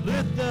 child,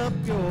 lift up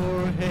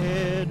your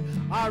head,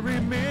 I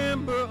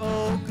remember,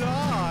 oh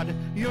God,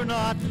 you're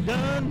not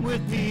done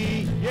with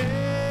me yet.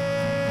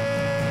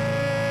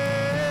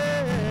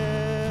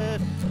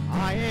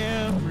 I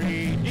am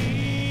redeemed.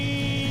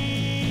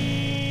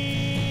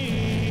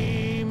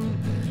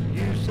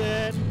 You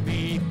set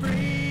me free.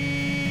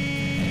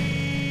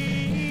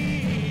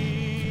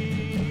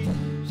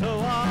 So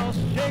I'll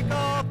shake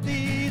off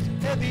these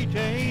heavy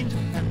chains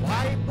and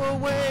wipe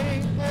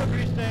away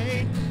every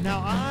stain.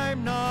 Now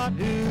I'm not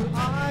who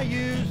I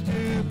used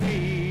to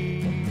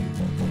be,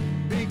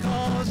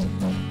 because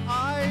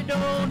I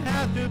don't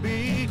have to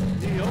be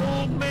the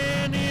old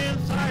man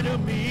inside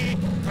of me,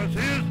 'cause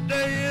his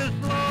day is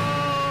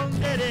long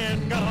dead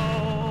and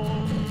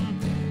gone.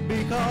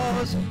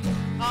 Because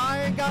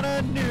I got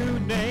a new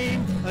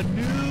name, a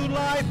new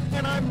life,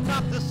 and I'm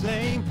not the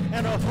same,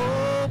 and a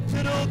hope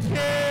that'll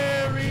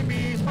carry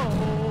me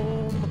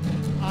home.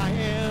 I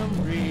am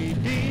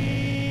redeemed.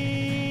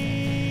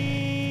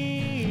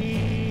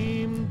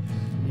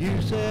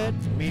 You set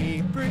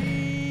me free.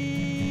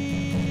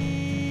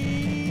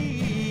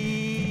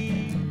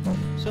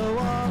 So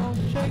I'll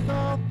shake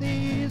off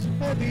these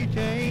heavy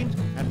chains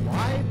and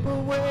wipe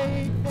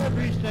away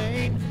every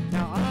stain.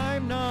 Now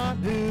I'm not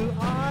who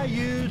I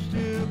used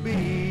to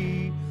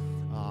be.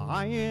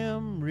 I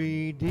am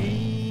redeemed.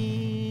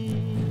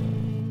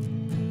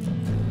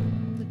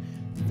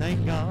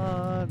 Thank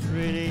God,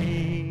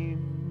 redeemed.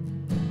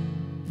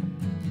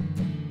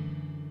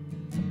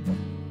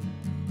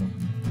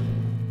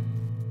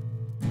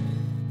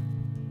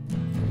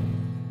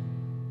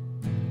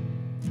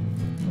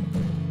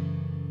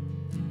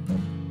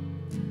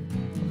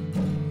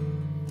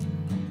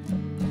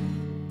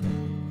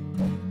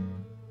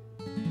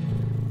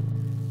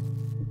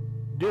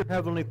 Dear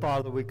Heavenly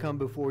Father, we come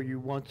before you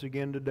once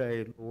again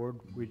today, Lord.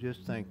 We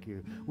just thank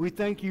you. We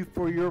thank you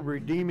for your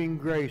redeeming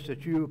grace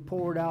that you have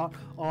poured out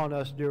on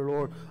us, dear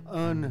Lord,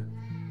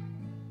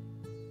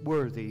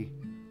 unworthy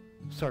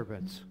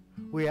servants.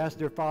 We ask,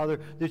 dear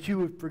Father, that you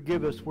would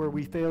forgive us where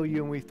we fail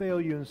you, and we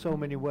fail you in so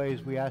many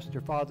ways. We ask,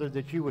 dear Father,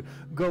 that you would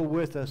go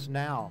with us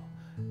now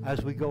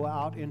as we go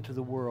out into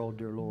the world,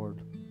 dear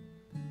Lord,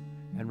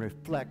 and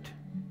reflect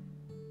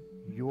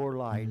your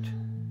light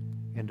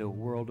into a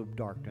world of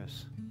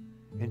darkness.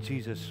 In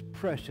Jesus'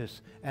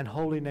 precious and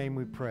holy name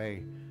we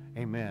pray.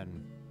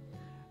 Amen.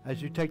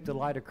 As you take the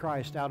light of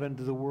Christ out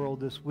into the world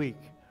this week,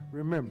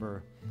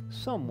 remember,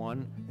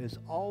 someone is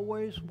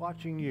always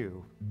watching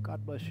you.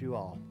 God bless you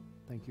all.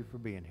 Thank you for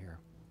being here.